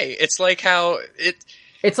they say. It's like how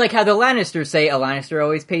It's like how the Lannisters say a Lannister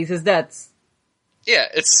always pays his debts. Yeah,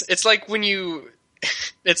 it's like when you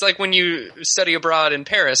it's like when you study abroad in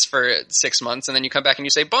Paris for 6 months and then you come back and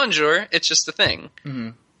you say bonjour. It's just a thing. Mm-hmm.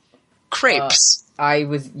 Crepes. I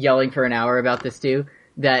was yelling for an hour about this too.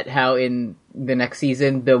 That how in the next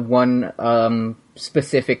season, the one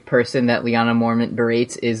specific person that Lyanna Mormont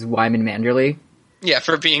berates is Wyman Manderley. Yeah,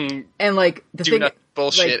 for being and like the thing,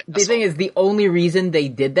 bullshit. Like, the thing is, the only reason they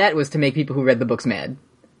did that was to make people who read the books mad.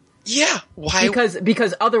 Yeah, why?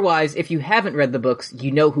 Because otherwise, if you haven't read the books,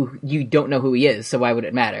 you don't know who he is. So why would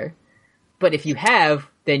it matter? But if you have,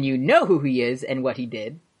 then you know who he is and what he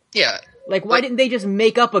did. Yeah. Like, why didn't they just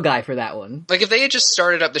make up a guy for that one? Like, if they had just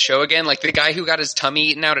started up the show again, like, the guy who got his tummy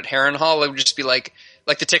eaten out at Harrenhal, it would just be like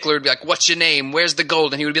the tickler would be like, "What's your name? Where's the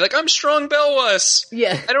gold?" And he would be like, "I'm Strong Belwas."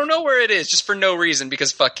 Yeah. I don't know where it is, just for no reason,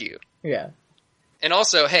 because fuck you. Yeah. And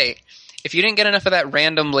also, hey, if you didn't get enough of that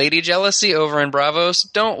random lady jealousy over in Bravos,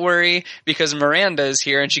 don't worry, because Miranda is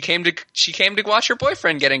here, and she came to watch her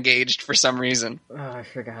boyfriend get engaged for some reason. Oh, I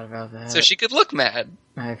forgot about that. So she could look mad.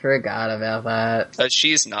 I forgot about that. But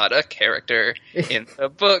she's not a character in the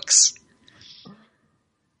books.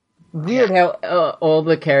 Weird how all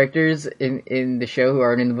the characters in the show who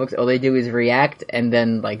aren't in the books, all they do is react and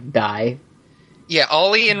then, like, die. Yeah,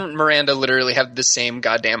 Ollie and Miranda literally have the same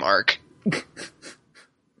goddamn arc.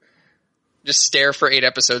 Just stare for 8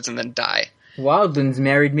 episodes and then die. Wildlands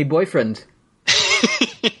married me boyfriend.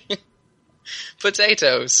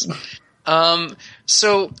 Potatoes.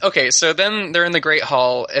 So then they're in the Great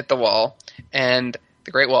Hall at the Wall, and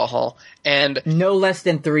the Great Wall Hall, and no less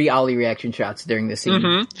than 3 Ollie reaction shots during the scene.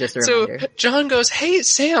 Mm-hmm. Just a reminder. So Jon goes, "Hey,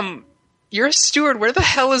 Sam, you're a steward. Where the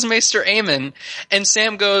hell is Maester Aemon?" And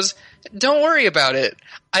Sam goes, "Don't worry about it.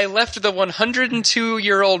 I left the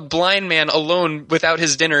 102-year-old blind man alone without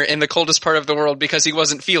his dinner in the coldest part of the world because he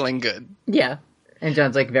wasn't feeling good." Yeah. And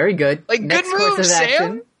Jon's like, "Very good. Like, next good course move, of Sam."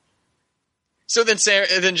 action. So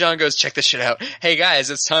then Jon goes, "Check this shit out. Hey guys,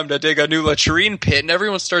 it's time to dig a new latrine pit," and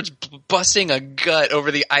everyone starts busting a gut over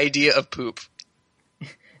the idea of poop.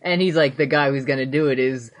 And he's like, the guy who's gonna do it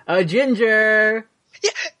is a ginger. Yeah,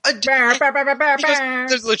 because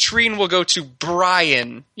the latrine will go to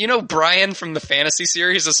Brian. You know Brian from the fantasy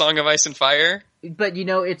series, A Song of Ice and Fire? But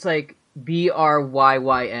it's like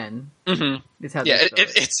Bryyyn. Mm-hmm.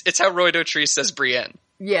 It's how Roy Dotrice says Brienne.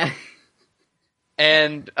 Yeah.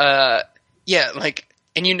 And, and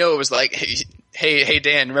it was like, hey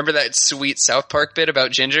Dan, remember that sweet South Park bit about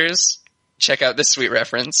gingers? Check out this sweet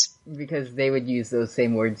reference. Because they would use those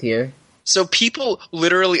same words here. So people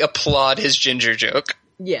literally applaud his ginger joke.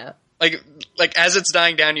 Yeah. Like as it's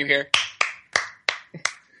dying down, you hear.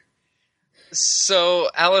 So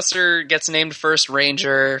Alliser gets named first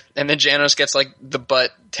Ranger, and then Janos gets like the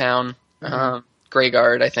butt town,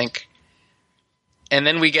 Greyguard, I think. And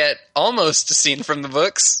then we get almost a scene from the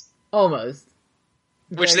books. Almost.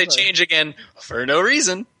 Which they change again for no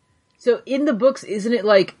reason. So in the books, isn't it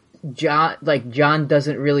like Jon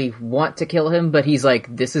doesn't really want to kill him, but he's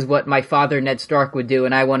like, this is what my father Ned Stark would do,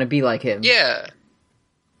 and I want to be like him. Yeah.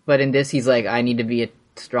 But in this, he's like, I need to be a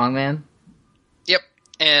strong man. Yep.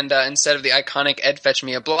 And instead of the iconic "Ed, fetch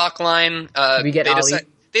me a block" line, we get Ollie.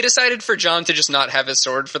 They decided for Jon to just not have his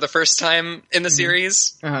sword for the first time in the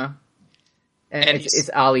series. Uh-huh. And it's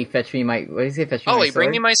Ollie, fetch me my... What does he say? Fetch me Ollie, my sword?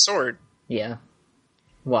 bring me my sword. Yeah.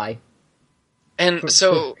 Why? And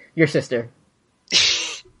so... Your sister.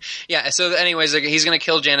 Yeah, so anyways, he's going to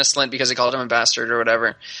kill Janos Slynt because he called him a bastard or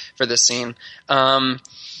whatever for this scene. And,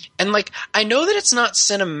 I know that it's not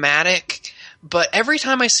cinematic, but every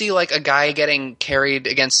time I see, a guy getting carried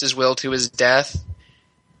against his will to his death,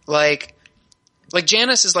 like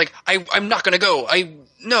Janos is like, I'm not going to go.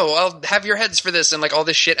 I'll have your heads for this and, all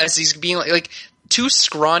this shit as he's being, two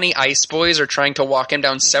scrawny ice boys are trying to walk him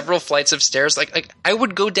down several flights of stairs. I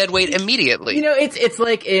would go dead weight immediately. It's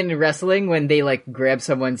like in wrestling when they grab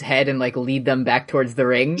someone's head and lead them back towards the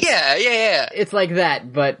ring. Yeah. It's like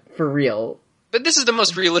that, but for real. But this is the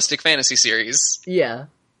most realistic fantasy series. Yeah.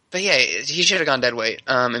 But yeah, he should have gone dead weight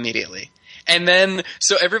immediately. And then,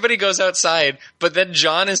 so everybody goes outside, but then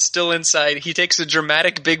Jon is still inside. He takes a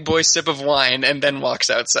dramatic big boy sip of wine and then walks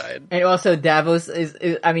outside. And also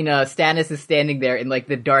Stannis is standing there in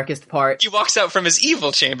the darkest part. He walks out from his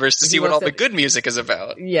evil chambers to see what all the good music is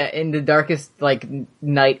about. Yeah, in the darkest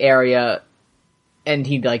night area, and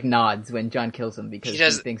he nods when Jon kills him because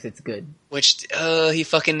he thinks it's good. Which he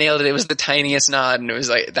fucking nailed it. It was the tiniest nod, and it was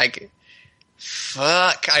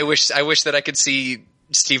Fuck. I wish that I could see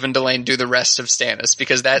Stephen Delane do the rest of Stannis,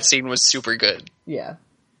 because that scene was super good. Yeah.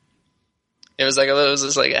 It was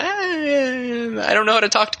just like, I don't know how to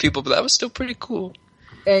talk to people, but that was still pretty cool.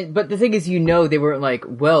 But the thing is, they weren't like,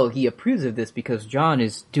 well, he approves of this because Jon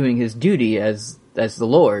is doing his duty as the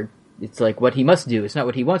Lord. It's like what he must do. It's not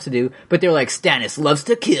what he wants to do. But they're like, Stannis loves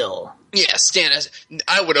to kill. Yeah, Stannis.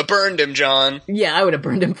 I would have burned him, Jon. Yeah, I would have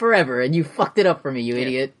burned him forever, and you fucked it up for me, you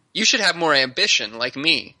idiot. You should have more ambition, like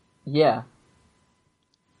me. Yeah.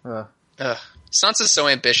 Sansa's so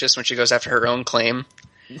ambitious when she goes after her own claim.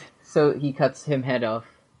 So he cuts him head off.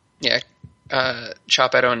 Yeah,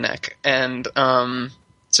 chop at own neck. And,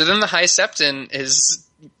 so then the High Septon is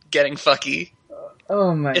getting fucky.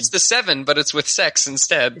 Oh my... It's the Seven, but it's with sex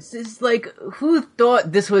instead. This is like, who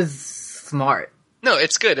thought this was smart? No,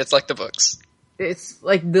 it's good. It's like the books. It's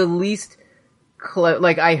like the least...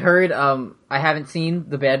 like, I heard, I haven't seen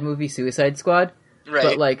the bad movie Suicide Squad. Right.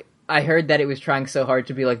 But, like, I heard that it was trying so hard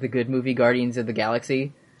to be like the good movie Guardians of the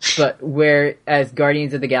Galaxy. But whereas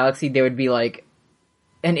Guardians of the Galaxy, there would be like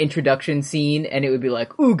an introduction scene, and it would be like,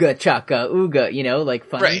 ooga chaka, ooga, like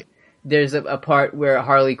funny. Right. There's a part where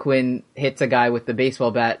Harley Quinn hits a guy with the baseball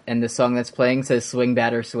bat, and the song that's playing says swing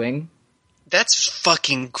batter swing. That's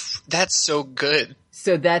so good.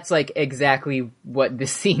 So that's like exactly what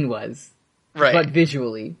this scene was. Right. But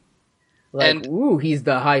visually. Like, ooh, he's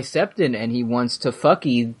the High Septon, and he wants to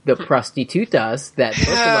fucky the prostitutas that look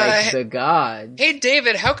like the gods. Hey,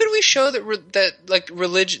 David, how could we show that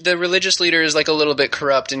the religious leader is like a little bit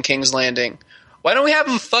corrupt in King's Landing? Why don't we have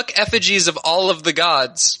him fuck effigies of all of the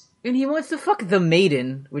gods? And he wants to fuck the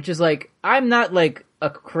maiden, which is like, I'm not like a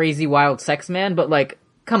crazy wild sex man, but like,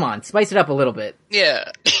 come on, spice it up a little bit.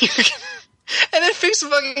 Yeah. And then fix a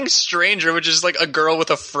fucking stranger, which is like a girl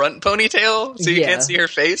with a front ponytail, so you can't see her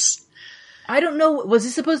face. I don't know, was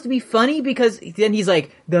this supposed to be funny? Because then he's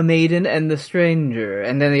like, the maiden and the stranger.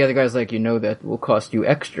 And then the other guy's like, that will cost you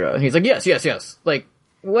extra. And he's like, yes. Like,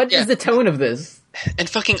 what is the tone of this? And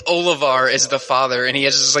fucking Olivar is the father, and he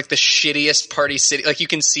has just like the shittiest Party City. Like, you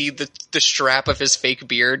can see the strap of his fake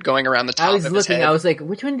beard going around the top of his head. I was like,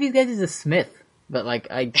 which one of these guys is a Smith? But like,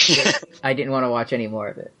 I didn't want to watch any more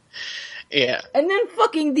of it. Yeah. And then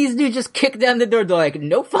fucking these dudes just kick down the door. They're like,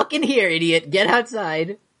 no fucking here, idiot. Get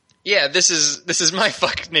outside. Yeah, this is my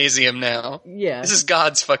fucknasium now. Yeah. This is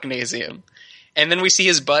God's fucknasium. And then we see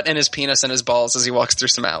his butt and his penis and his balls as he walks through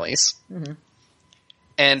some alleys. Mm-hmm.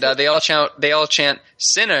 And they all chant,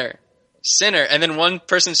 sinner, sinner. And then one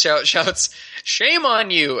person shouts, shame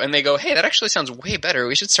on you. And they go, hey, that actually sounds way better.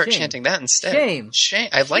 We should start chanting that instead. Shame.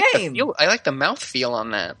 I like the mouth feel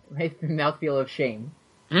on that. Right, the mouth feel of shame.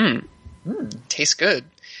 Tastes good.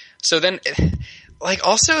 So then, like,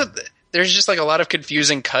 also, there's just like a lot of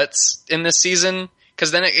confusing cuts in this season,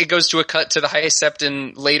 because then it goes to a cut to the High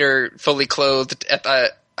Septon later fully clothed at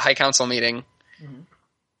the High Council meeting. Mm-hmm.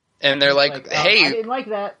 And they're like, hey, I didn't like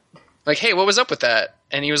that. Like, hey, what was up with that?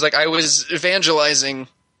 And he was like, I was evangelizing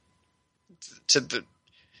to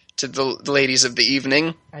the ladies of the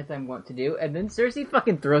evening. As I want to do. And then Cersei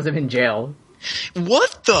fucking throws him in jail.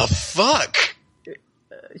 What the fuck?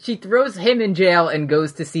 She throws him in jail and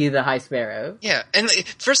goes to see the High Sparrow. Yeah, and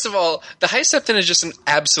first of all, the High Septon is just an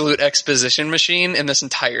absolute exposition machine in this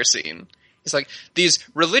entire scene. It's like these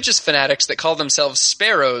religious fanatics that call themselves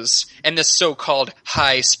sparrows, and this so-called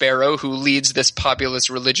High Sparrow who leads this populist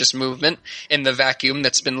religious movement in the vacuum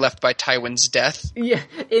that's been left by Tywin's death. Yeah,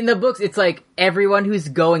 in the books, it's like everyone who's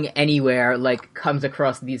going anywhere, like, comes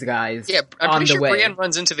across these guys. Yeah, I'm pretty sure Brienne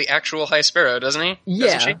runs into the actual High Sparrow, doesn't he?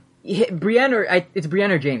 Yeah. Brienne it's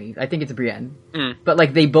Brienne or Jaime. I think it's Brienne. But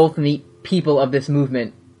like they both meet people of this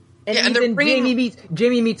movement. And even Jaime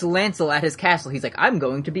meets Lancel at his castle. He's like, I'm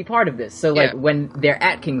going to be part of this. So like when they're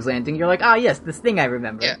at King's Landing, you're like, yes, this thing I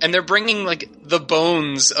remember. Yeah, and they're bringing like the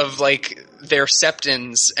bones of like their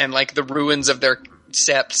septons and like the ruins of their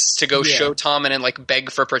septs to go show Tommen and like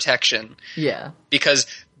beg for protection. Yeah. Because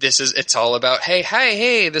it's all about,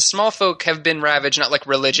 hey, the small folk have been ravaged, not like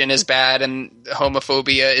religion is bad and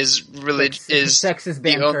homophobia is sex is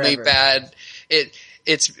the only forever. bad.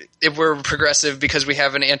 We're progressive because we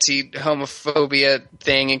have an anti-homophobia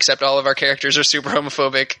thing, except all of our characters are super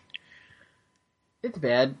homophobic. It's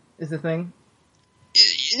bad, is the thing.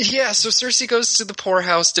 Yeah, so Cersei goes to the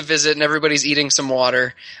poorhouse to visit and everybody's eating some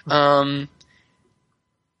water.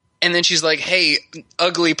 And then she's like, hey,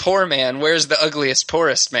 ugly poor man, where's the ugliest,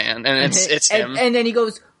 poorest man? And it's him. And then he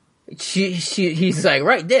goes, he's like,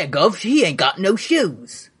 right there, Gov, he ain't got no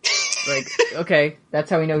shoes. Like, okay,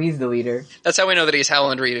 that's how we know he's the leader. That's how we know that he's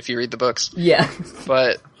Howland Reed if you read the books. Yeah.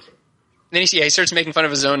 But Then he starts making fun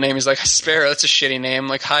of his own name. He's like, Sparrow, that's a shitty name.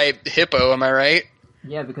 Like, hi, hippo, am I right?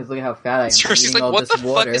 Yeah, because look at how fat I am. Cersei's like, what the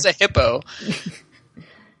fuck is a hippo?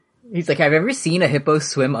 He's like, have you ever seen a hippo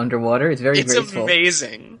swim underwater? It's very graceful. It's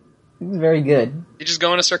amazing. It's very good. You just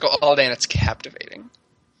go in a circle all day and it's captivating.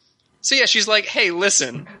 So yeah, she's like, hey,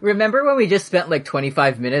 listen. Remember when we just spent like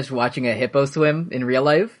 25 minutes watching a hippo swim in real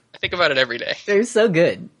life? I think about it every day. They're so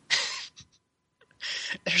good.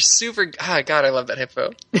 They're super... God, I love that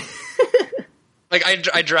hippo. Like,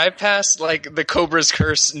 I drive past, like, the Cobra's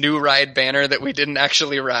Curse new ride banner that we didn't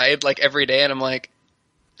actually ride, like, every day, and I'm like,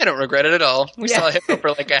 I don't regret it at all. We saw a hippo for,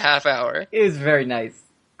 like, a half hour. It was very nice.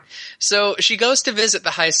 So she goes to visit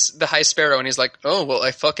the High Sparrow, and he's like, oh, well,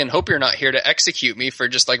 I fucking hope you're not here to execute me for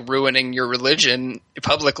just, like, ruining your religion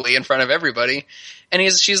publicly in front of everybody. And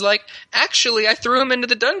she's like, actually, I threw him into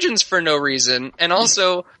the dungeons for no reason. And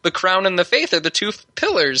also, the crown and the faith are the two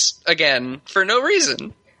pillars, again, for no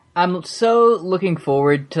reason. I'm so looking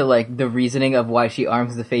forward to, like, the reasoning of why she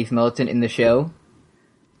arms the Faith Militant in the show.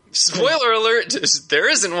 Spoiler alert, there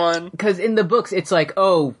isn't one. Because in the books, it's like,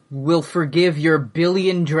 oh, we'll forgive your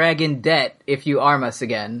billion dragon debt if you arm us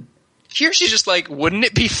again. Here she's just like, wouldn't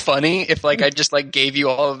it be funny if, like, I just, like, gave you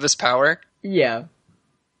all of this power? Yeah.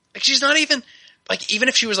 Like, she's not even... Like, even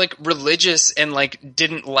if she was, like, religious and, like,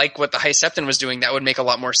 didn't like what the High Septon was doing, that would make a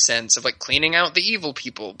lot more sense of, like, cleaning out the evil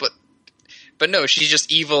people. But no, she's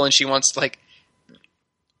just evil and she wants to, like...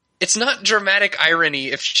 It's not dramatic irony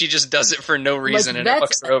if she just does it for no reason, like, and it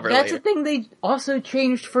fucks her over That's later. the thing they also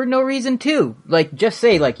changed for no reason, too. Like, just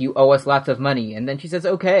say, like, you owe us lots of money, and then she says,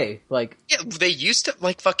 okay. Like... Yeah, they used to,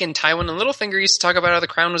 like, fucking Tywin and Littlefinger used to talk about how the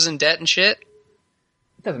crown was in debt and shit.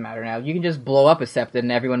 It doesn't matter now. You can just blow up a Septon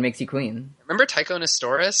and everyone makes you queen. Remember Tycho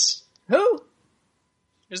Nestoris? Who?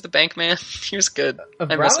 He was the bank man. He was good. Of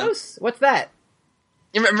Braavos? What's that?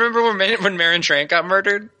 You remember when Meryn Trant got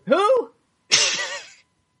murdered? Who?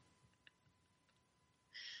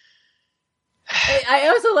 I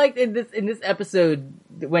also liked in this episode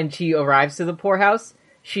when she arrives to the poorhouse,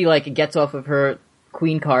 she like gets off of her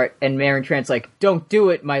queen cart and Meryn Trant's like, "Don't do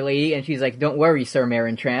it, my lady," and she's like, "Don't worry, Sir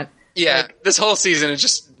Meryn Trant." Yeah, like, this whole season is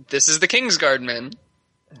just, this is the Kingsguard men.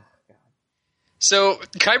 Oh, God. So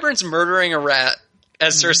Qyburn's murdering a rat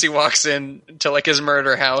as Cersei walks in to like his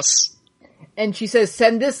murder house. And she says,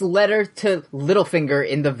 "Send this letter to Littlefinger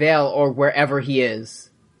in the Vale or wherever he is."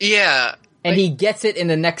 Yeah. And he gets it in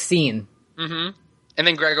the next scene. Mm-hmm. And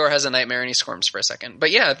then Gregor has a nightmare and he squirms for a second. But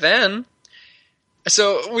yeah, then...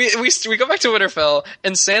 So we go back to Winterfell,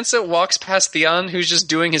 and Sansa walks past Theon, who's just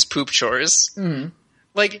doing his poop chores. Mm-hmm.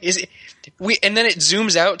 Like, and then it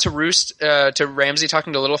zooms out to to Ramsay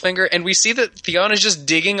talking to Littlefinger, and we see that Theon is just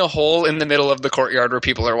digging a hole in the middle of the courtyard where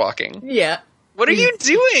people are walking. Yeah. What are you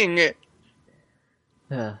doing?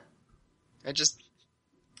 I just...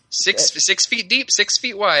 Six feet deep, 6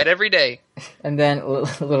 feet wide every day. And then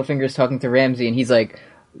Littlefinger's talking to Ramsay, and he's like,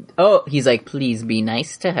 "Please be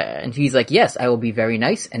nice to her." And he's like, "Yes, I will be very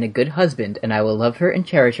nice and a good husband, and I will love her and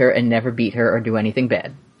cherish her and never beat her or do anything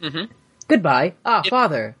bad. Mm-hmm. Goodbye.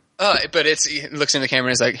 Father." But he looks in the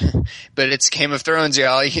camera and he's like, "But it's Game of Thrones,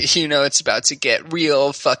 y'all. You know it's about to get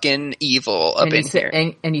real fucking evil up in here."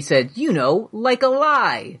 And he said, like a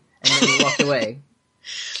lie. And then he walked away.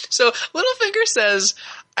 So Littlefinger says,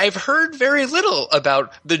 "I've heard very little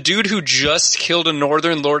about the dude who just killed a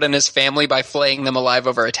northern lord and his family by flaying them alive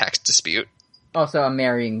over a tax dispute." Also, I'm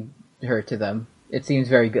marrying her to them. It seems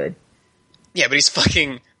very good. Yeah, but he's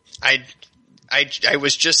fucking... I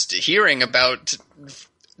was just hearing about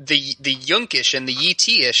the Yunkish and the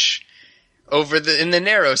Yetiish over in the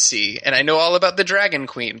Narrow Sea, and I know all about the Dragon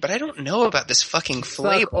Queen, but I don't know about this fucking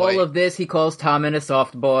Flayboy. Fuck all of this, he calls Tommen a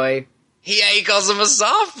soft boy. Yeah, he calls him a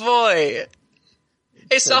soft boy.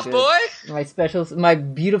 Hey, so soft good. Boy. My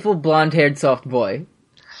beautiful blonde-haired soft boy.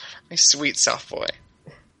 My sweet soft boy.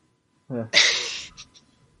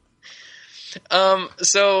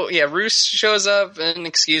 So yeah, Roose shows up and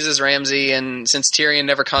excuses Ramsay, and since Tyrion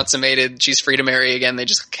never consummated, she's free to marry again.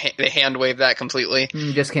 They hand wave that completely.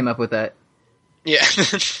 Just came up with that. Yeah,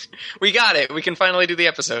 we got it. We can finally do the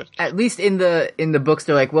episode. At least in the books,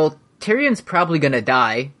 they're like, well, Tyrion's probably gonna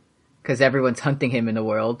die because everyone's hunting him in the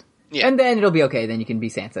world. Yeah. And then it'll be okay. Then you can be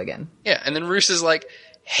Sansa again. Yeah, and then Roose is like,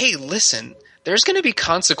 "Hey, listen, there's going to be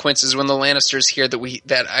consequences when the Lannisters hear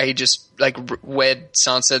that I just like wed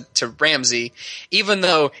Sansa to Ramsay, even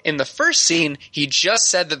though in the first scene he just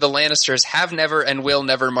said that the Lannisters have never and will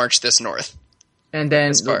never march this north." And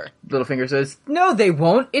then Littlefinger says, "No, they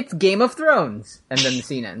won't. It's Game of Thrones." And then the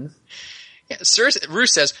scene ends. Yeah,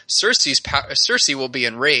 Roose says Cersei will be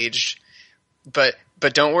enraged, but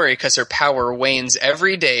don't worry, because her power wanes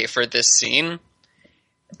every day for this scene.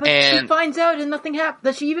 But and she finds out and nothing happens.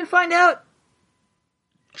 Does she even find out?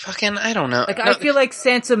 fucking, I don't know. Like, I feel like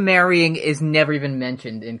Sansa marrying is never even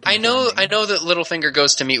mentioned in I know Confirming. that Littlefinger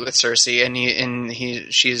goes to meet with Cersei,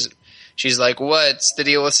 and she's like, "What's the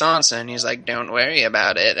deal with Sansa?" And he's like, "Don't worry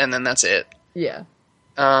about it," and then that's it. Yeah.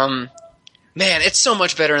 Man, it's so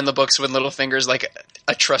much better in the books when Littlefinger's like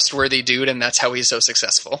a trustworthy dude, and that's how he's so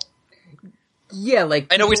successful. Yeah, like...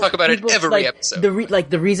 I know we talk about it every like, episode.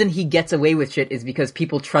 The reason he gets away with shit is because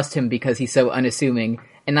people trust him because he's so unassuming,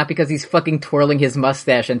 and not because he's fucking twirling his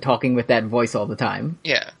mustache and talking with that voice all the time.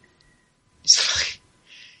 Yeah.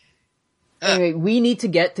 Anyway, we need to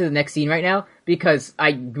get to the next scene right now, because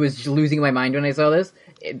I was losing my mind when I saw this.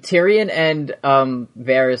 Tyrion and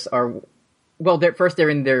Varys are... Well, they're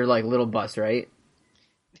in their, like, little bus, right?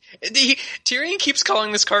 Tyrion keeps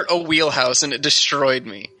calling this cart a wheelhouse, and it destroyed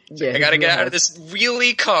me. Yeah, I gotta get out of this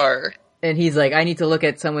wheelie car. And he's like, I need to look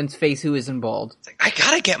at someone's face who isn't bald. It's like, I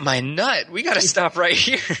gotta get my nut. We gotta stop right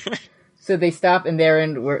here. So they stop, and they're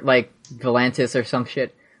in, like, Volantis or some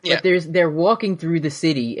shit. Yeah. But they're walking through the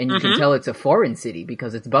city, and you can tell it's a foreign city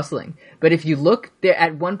because it's bustling. But if you look, there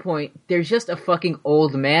at one point, there's just a fucking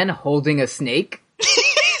old man holding a snake.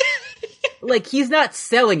 Like, he's not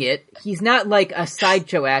selling it. He's not like a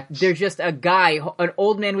sideshow act. There's just a guy, an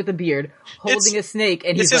old man with a beard, holding a snake,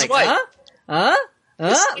 and he's his like, wife. Huh?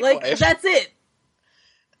 Like, wife. that's it.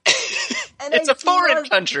 And It's a foreign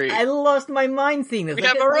country. I lost my mind seeing this. We I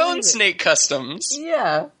have couldn't our own believe it. snake customs.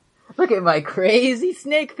 Yeah. Look at my crazy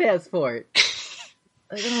snake passport.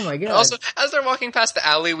 Like, oh my god. Also, as they're walking past the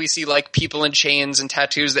alley, we see, like, people in chains and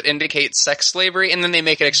tattoos that indicate sex slavery, and then they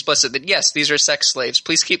make it explicit that, yes, these are sex slaves.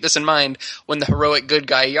 Please keep this in mind when the heroic good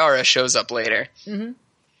guy Yara shows up later. Mm-hmm.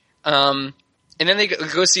 And then they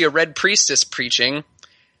go see a red priestess preaching.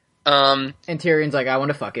 And Tyrion's like, I want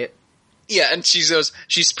to fuck it. Yeah, and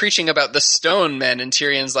she's preaching about the stone men, and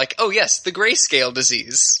Tyrion's like, oh yes, the grayscale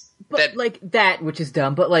disease. But, like, that, which is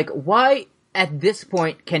dumb, but, like, why, at this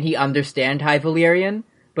point, can he understand High Valyrian,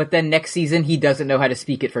 but then next season he doesn't know how to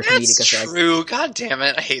speak it for comedic That's effect? true. God damn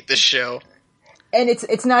it, I hate this show. And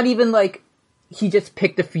it's not even, like, he just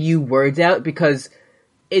picked a few words out, because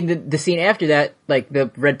in the scene after that, like,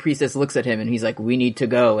 the Red Priestess looks at him, and he's like, we need to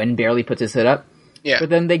go, and barely puts his hood up. Yeah. But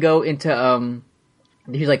then they go into,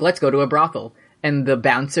 he's like, let's go to a brothel. And the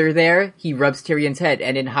bouncer there, he rubs Tyrion's head,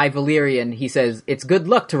 and in High Valyrian, he says, it's good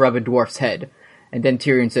luck to rub a dwarf's head. And then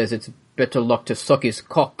Tyrion says, it's better luck to suck his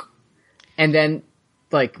cock. And then,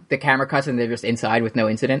 like, the camera cuts and they're just inside with no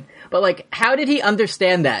incident. But, like, how did he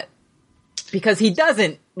understand that? Because he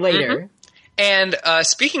doesn't later. Mm-hmm. And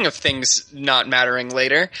speaking of things not mattering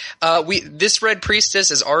later, this Red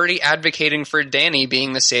Priestess is already advocating for Dany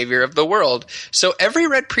being the savior of the world. So every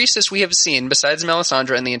Red Priestess we have seen, besides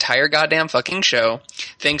Melisandre in the entire goddamn fucking show,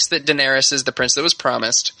 thinks that Daenerys is the prince that was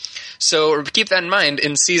promised. So keep that in mind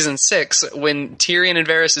in season 6, when Tyrion and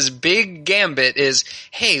Varys' big gambit is,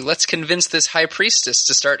 hey, let's convince this High Priestess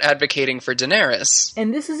to start advocating for Daenerys.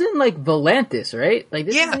 And this is in, like, Volantis, right? Like,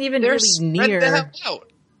 this isn't even really near... Spread the hell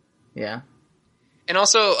out. Yeah. And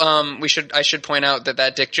also, I should point out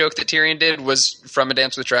that dick joke that Tyrion did was from A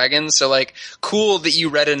Dance with Dragons. So, like, cool that you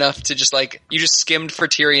read enough to just, like, you just skimmed for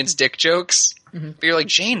Tyrion's dick jokes. Mm-hmm. But you're like,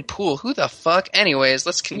 Jane Poole, who the fuck? Anyways,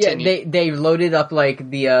 let's continue. Yeah, they loaded up, like,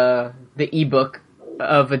 the ebook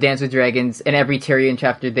of A Dance with Dragons, and every Tyrion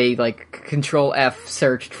chapter they, like, Control F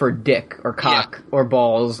searched for dick, or cock, or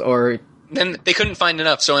balls, or... Then they couldn't find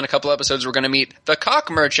enough, so in a couple episodes we're gonna meet the cock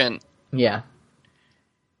merchant. Yeah.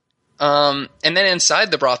 And then inside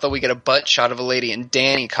the brothel, we get a butt shot of a lady in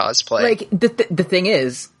Dany cosplay. Like, the thing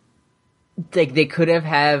is, like, they could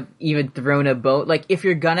have even thrown a boat. Like, if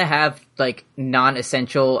you're gonna have, like,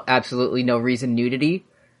 non-essential, absolutely no reason nudity,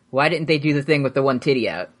 why didn't they do the thing with the one titty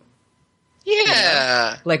out? Yeah. You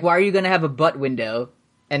know? Like, why are you gonna have a butt window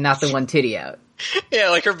and not the one titty out? Yeah,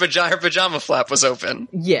 like her pajama flap was open.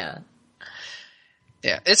 Yeah.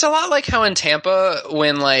 Yeah. It's a lot like how in Tampa,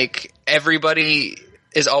 when, like, everybody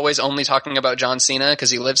is always only talking about John Cena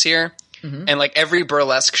because he lives here. Mm-hmm. And, like, every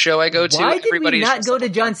burlesque show I go to, why did everybody we not go to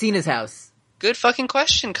John Cena's house? Good fucking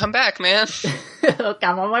question. Come back, man.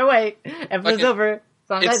 I'm on my way. Episode's over.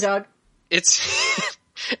 It's on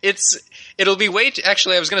it'll be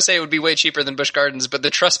actually, I was going to say it would be way cheaper than Busch Gardens, but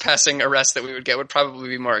the trespassing arrest that we would get would probably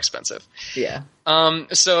be more expensive. Yeah.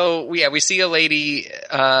 So, we see a lady,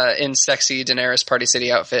 in sexy Daenerys Party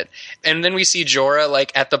City outfit, and then we see Jorah,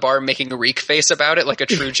 like, at the bar making a reek face about it, like a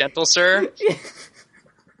true gentle sir.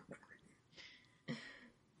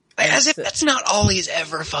 As if that's not all he's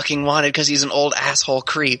ever fucking wanted, because he's an old asshole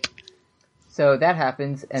creep. So that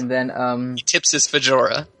happens, and then, he tips his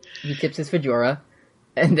fedora.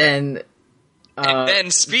 And then And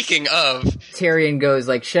then, speaking of... Tyrion goes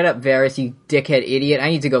like, shut up, Varys, you dickhead idiot. I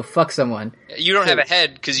need to go fuck someone. You don't have a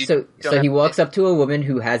head because you don't So he walks up to a woman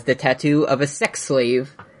who has the tattoo of a sex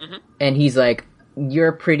slave, and he's like,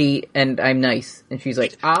 you're pretty and I'm nice. And she's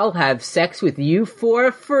like, I'll have sex with you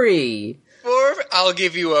for free. I'll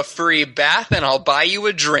give you a free bath and I'll buy you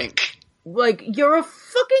a drink. Like, you're a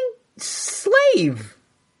fucking slave.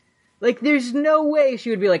 Like, there's no way she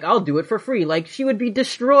would be like, I'll do it for free. Like, she would be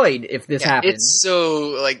destroyed if this happened. It's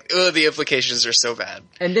so, like, the implications are so bad.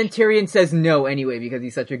 And then Tyrion says no anyway because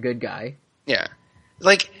he's such a good guy. Yeah.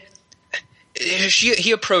 Like,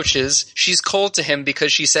 he approaches, she's cold to him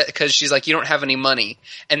because she's like, you don't have any money.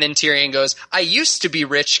 And then Tyrion goes, I used to be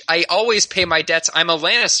rich. I always pay my debts. I'm a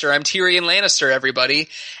Lannister. I'm Tyrion Lannister, everybody.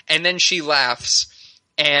 And then she laughs.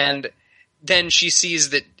 And then she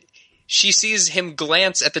sees him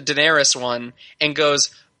glance at the Daenerys one and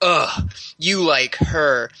goes, ugh, you like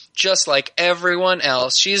her, just like everyone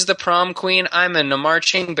else. She's the prom queen, I'm in a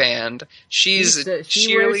marching band. She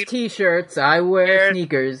wears t-shirts, I wear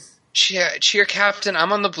sneakers. Cheer captain,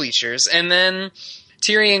 I'm on the bleachers. And then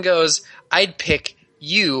Tyrion goes, I'd pick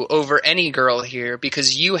you over any girl here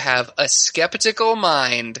because you have a skeptical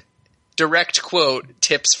mind. Direct quote,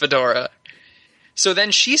 tips Fedora. So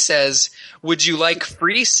then she says, would you like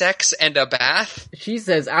free sex and a bath? She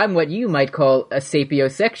says, I'm what you might call a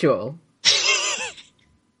sapiosexual.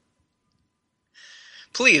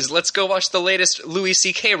 Please, let's go watch the latest Louis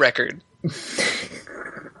C.K. record.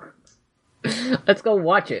 Let's go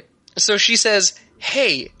watch it. So she says,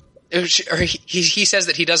 hey, or he says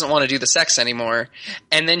that he doesn't want to do the sex anymore.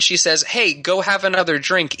 And then she says, hey, go have another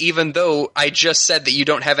drink, even though I just said that you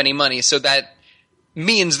don't have any money. So that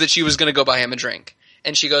means that she was going to go buy him a drink.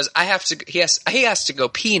 And she goes, he has to go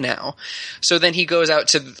pee now. So then he goes out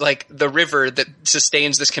to, like, the river that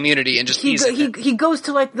sustains this community and just pees in it. He goes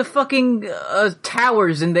to, like, the fucking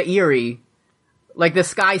towers in the Eyrie. Like the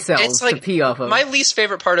sky cells to pee off of. My least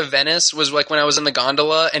favorite part of Venice was, like, when I was in the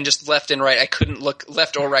gondola and just left and right, I couldn't look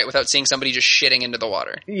left or right without seeing somebody just shitting into the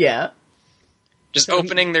water. Yeah. Just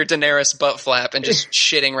opening their Daenerys butt flap and just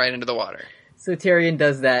shitting right into the water. So Tyrion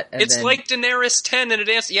does that. And it's like Daenerys 10 in a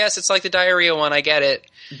dance. Yes, it's like the diarrhea one. I get it.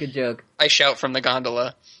 Good joke. I shout from the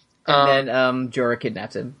gondola. And then Jorah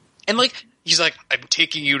kidnaps him. And, like, he's like, I'm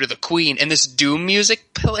taking you to the queen. And this doom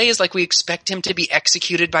music plays like we expect him to be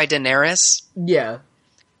executed by Daenerys. Yeah.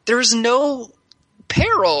 There's no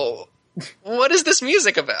peril. What is this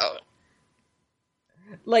music about?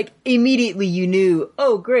 Like, immediately you knew,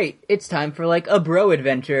 oh, great, it's time for, like, a bro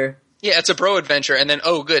adventure. Yeah, it's a bro adventure, and then,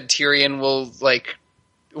 oh, good, Tyrion will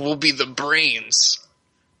be the brains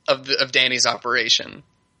of Dany's operation.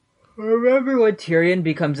 Remember when Tyrion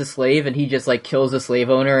becomes a slave and he just, like, kills a slave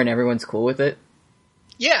owner and everyone's cool with it?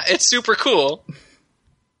 Yeah, it's super cool.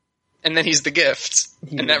 And then he's the gift,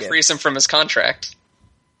 and that frees him from his contract.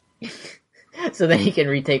 So then he can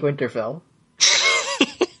retake Winterfell.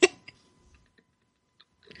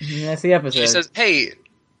 That's the episode. He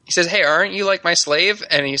says, hey, aren't you like my slave?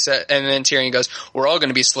 And then Tyrion goes, we're all going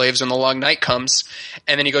to be slaves when the long night comes.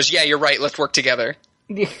 And then he goes, yeah, you're right, let's work together.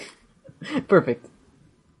 Perfect.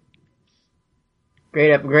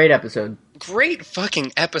 Great episode. Great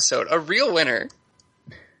fucking episode. A real winner.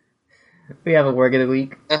 We have a Warg of the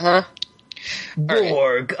Week. Uh-huh.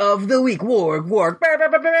 Warg of the Week. Warg. Warg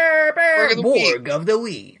of the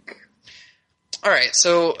Week. Alright,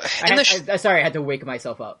 so... Sorry, I had to wake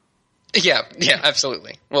myself up. Yeah,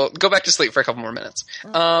 absolutely. Well, go back to sleep for a couple more minutes.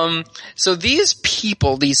 So these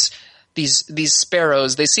people, these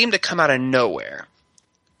sparrows, they seem to come out of nowhere.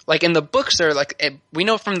 Like, in the books, they're like... We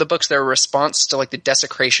know from the books they're a response to, like, the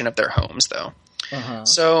desecration of their homes, though. Uh-huh.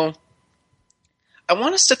 So, I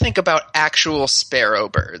want us to think about actual sparrow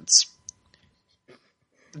birds.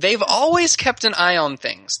 They've always kept an eye on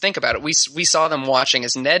things. Think about it. We saw them watching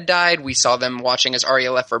as Ned died. We saw them watching as Arya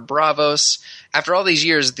left for Braavos. After all these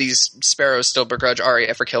years, these sparrows still begrudge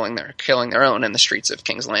Arya for killing their own in the streets of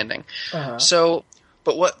King's Landing. Uh-huh. So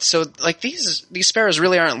these sparrows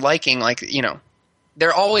really aren't liking, like, you know,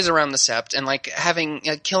 they're always around the Sept, and like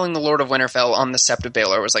killing the Lord of Winterfell on the Sept of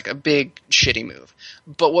Baelor was like a big shitty move.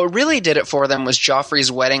 But what really did it for them was Joffrey's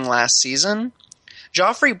wedding last season.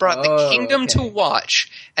 Joffrey brought the kingdom to watch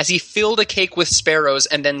as he filled a cake with sparrows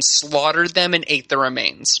and then slaughtered them and ate the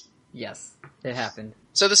remains. Yes, it happened.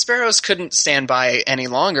 So the sparrows couldn't stand by any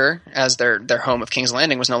longer, as their home of King's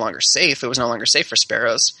Landing was no longer safe. It was no longer safe for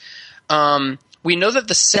sparrows. We know that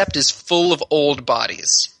the Sept is full of old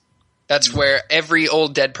bodies. That's where every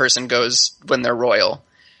old dead person goes when they're royal.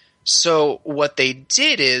 So what they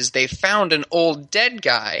did is they found an old dead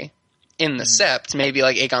guy in the Sept, maybe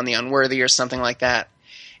like Aegon the Unworthy or something like that,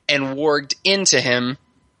 and warged into him.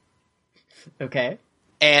 Okay.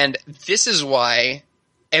 And this is why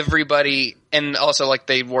everybody, and also like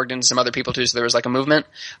they warged into some other people too, so there was like a movement.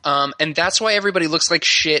 And that's why everybody looks like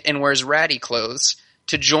shit and wears ratty clothes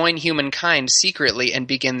to join humankind secretly and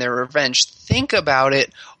begin their revenge. Think about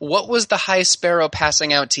it. What was the High Sparrow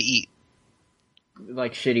passing out to eat?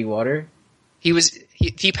 Like shitty water?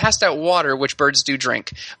 He passed out water, which birds do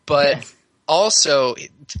drink, but yes. Also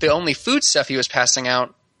the only food stuff he was passing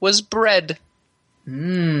out was bread.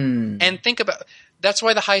 And think about, that's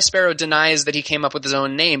why the High Sparrow denies that he came up with his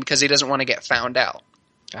own name, because he doesn't want to get found out.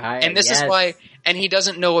 And this is why, and he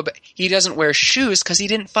doesn't wear shoes because he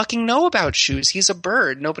didn't fucking know about shoes. He's a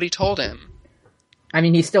bird. Nobody told him. I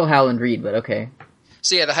mean, he's still Howland Reed, but okay.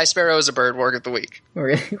 So yeah, the High Sparrow is a bird. Work of the week.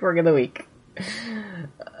 Work of the week.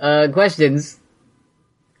 Questions.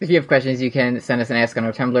 If you have questions, you can send us an ask on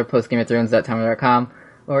our Tumblr, postgameofthrones.tumblr.com,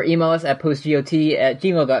 or email us at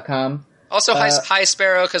postgot@gmail.com. Also, High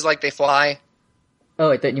Sparrow, because, like, they fly. Oh,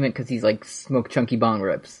 I thought you meant because he's, like, smoke chunky bong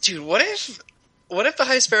rips. Dude, what if the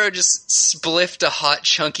High Sparrow just spliffed a hot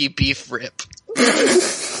chunky beef rip?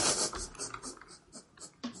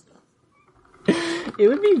 It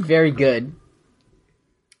would be very good.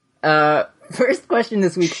 First question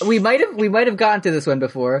this week. We might have gotten to this one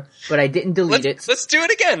before, but I didn't delete it. Let's do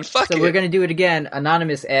it again. Fuck it. So we're gonna do it again.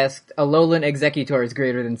 Anonymous asked, Alolan Executor is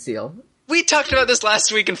greater than Seal. We talked about this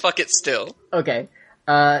last week and fuck it still. Okay.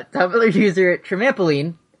 Tumblr user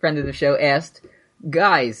Tremampoline, friend of the show, asked,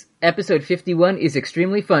 guys, episode 51 is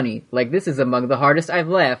extremely funny. Like, this is among the hardest I've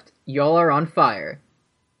laughed. Y'all are on fire.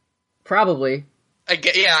 Probably. I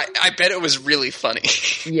bet it was really funny.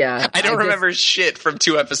 Yeah. I don't remember shit from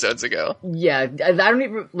 2 episodes ago. Yeah, I don't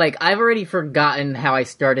even, like, I've already forgotten how I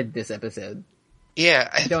started this episode.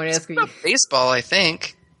 Yeah. Don't ask me. Baseball, I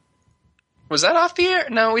think. Was that off the air?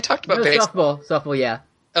 No, we talked about baseball. Softball, yeah.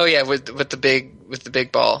 Oh yeah, with the big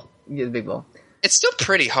ball. Yeah, the big ball. It's still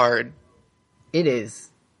pretty hard. It is.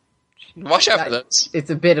 Watch out for those. It's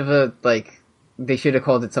a bit of a, like, they should have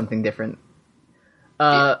called it something different.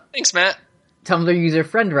 Thanks, Matt. Tumblr user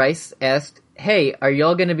Friend Rice asked, hey, are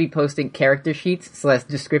y'all gonna be posting character sheets /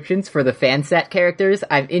 descriptions for the fansat characters?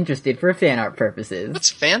 I'm interested for fan art purposes.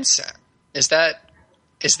 What's fansat? Is that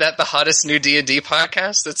the hottest new D&D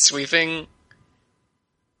podcast that's sweeping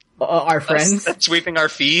our friends? That's sweeping our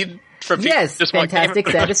feed from people yes, just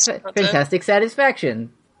fantastic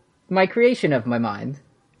satisfaction. My creation of my mind.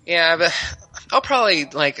 Yeah, but I'll probably,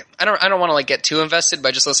 like, I don't want to, like, get too invested by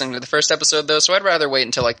just listening to the first episode, though, so I'd rather wait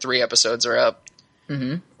until, like, 3 episodes are up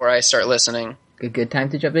before I start listening. Good time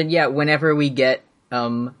to jump in. Yeah, whenever we get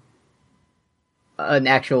an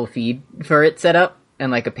actual feed for it set up,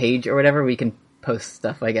 and, like, a page or whatever, we can post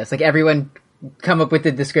stuff, I guess. Like, everyone come up with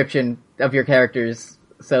the description of your characters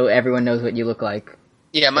so everyone knows what you look like.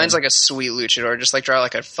 Yeah, mine's like a sweet luchador. Just, like, draw,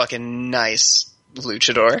 like, a fucking nice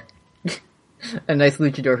luchador. A nice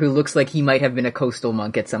luchador who looks like he might have been a coastal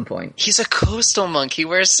monk at some point. He's a coastal monk. He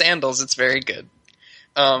wears sandals. It's very good.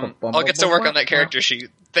 I'll get to work on that character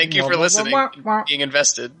sheet. Thank you for listening and being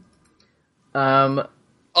invested.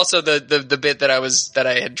 Also, the bit that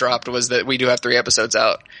I had dropped was that we do have 3 episodes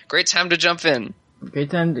out. Great time to jump in.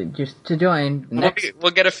 Great time to join.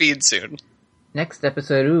 We'll get a feed soon. Next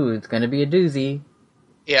episode, it's gonna be a doozy.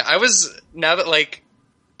 Yeah, I was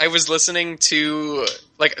listening to,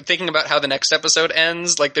 like, thinking about how the next episode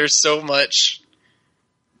ends. Like, there's so much,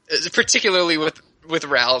 particularly with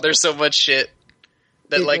Ral, there's so much shit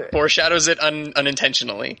that, like, foreshadows it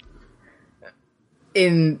unintentionally.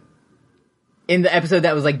 In the episode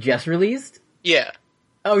that was, like, just released? Yeah.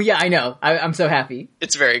 Oh, yeah, I know. I'm so happy.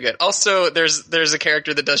 It's very good. Also, there's a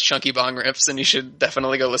character that does chunky bong riffs, and you should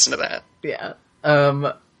definitely go listen to that. Yeah.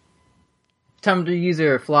 Tumblr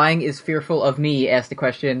user Flying is Fearful of Me asked a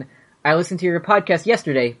question. I listened to your podcast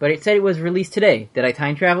yesterday, but it said it was released today. Did I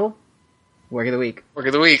time travel? Work of the week. Work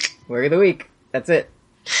of the week. Work of the week. That's it.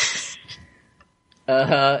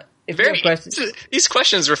 If you have questions, these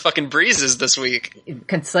questions were fucking breezes this week.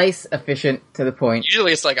 Concise, efficient, to the point.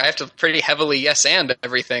 Usually it's like I have to pretty heavily yes and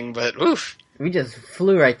everything, but oof. We just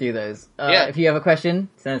flew right through those. Yeah. If you have a question,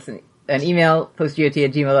 send us an email,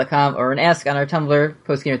 postgot@gmail.com, or an ask on our Tumblr,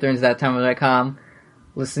 postgameofthrones.tumblr.com.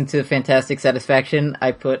 Listen to Fantastic Satisfaction.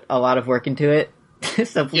 I put a lot of work into it,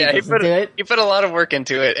 so please listen to it. He put a lot of work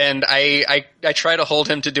into it, and I try to hold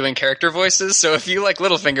him to doing character voices, so if you like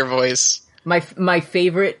Littlefinger voice... My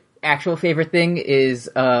actual favorite thing is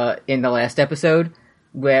in the last episode,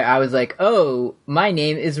 where I was like, oh, my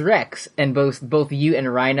name is Rex, and both you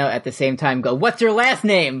and Rhino at the same time go, what's your last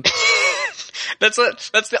name? That's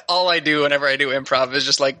all I do whenever I do improv, is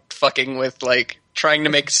just, like, fucking with, like, trying to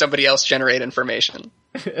make somebody else generate information.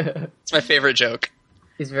 It's my favorite joke.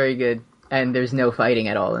 It's very good. And there's no fighting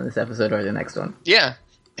at all in this episode or the next one. Yeah.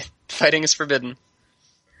 Fighting is forbidden.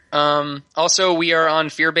 Also, we are on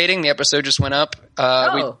Fear Baiting. The episode just went up.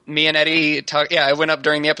 Me and Eddie talk. Yeah, it went up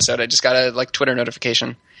during the episode. I just got a Twitter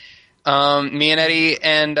notification. Me and Eddie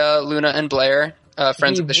and Luna and Blair,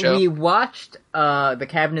 friends of the show. We watched The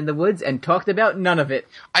Cabin in the Woods and talked about none of it.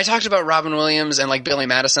 I talked about Robin Williams and Billy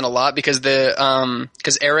Madison a lot because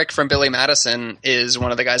because Eric from Billy Madison is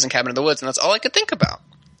one of the guys in Cabin in the Woods, and that's all I could think about.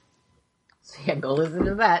 So yeah, go listen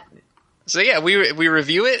to that. So yeah, we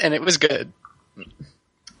review it and it was good.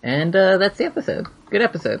 And that's the episode. Good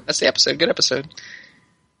episode. That's the episode. Good episode.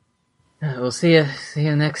 We'll see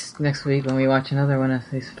you next week when we watch another one of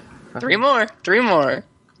these. Three more.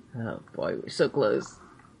 Oh boy, we're so close.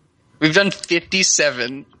 We've done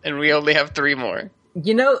 57, and we only have 3 more.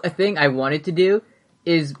 You know, a thing I wanted to do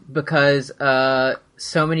is because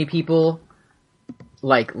so many people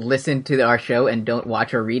listen to our show and don't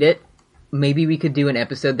watch or read it. Maybe we could do an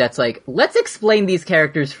episode that's let's explain these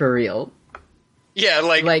characters for real. Yeah,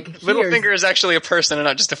 Littlefinger is actually a person and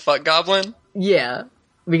not just a fuck goblin. Yeah,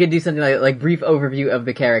 we could do something like brief overview of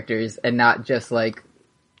the characters and not just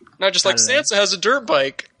not just Sansa has a dirt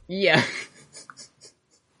bike. Yeah.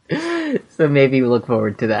 So maybe we look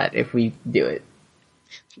forward to that if we do it.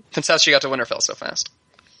 That's how she got to Winterfell so fast.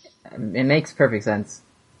 It makes perfect sense.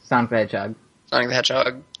 Sonic the Hedgehog. Sonic the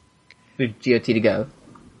Hedgehog. GOT to go.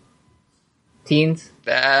 Teens?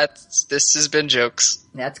 This has been jokes.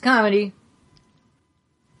 That's comedy.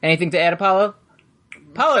 Anything to add, Apollo?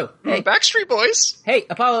 Apollo! Hey! Backstreet Boys! Hey,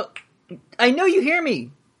 Apollo! I know you hear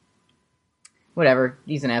me! Whatever.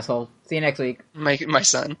 He's an asshole. See you next week. My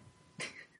son.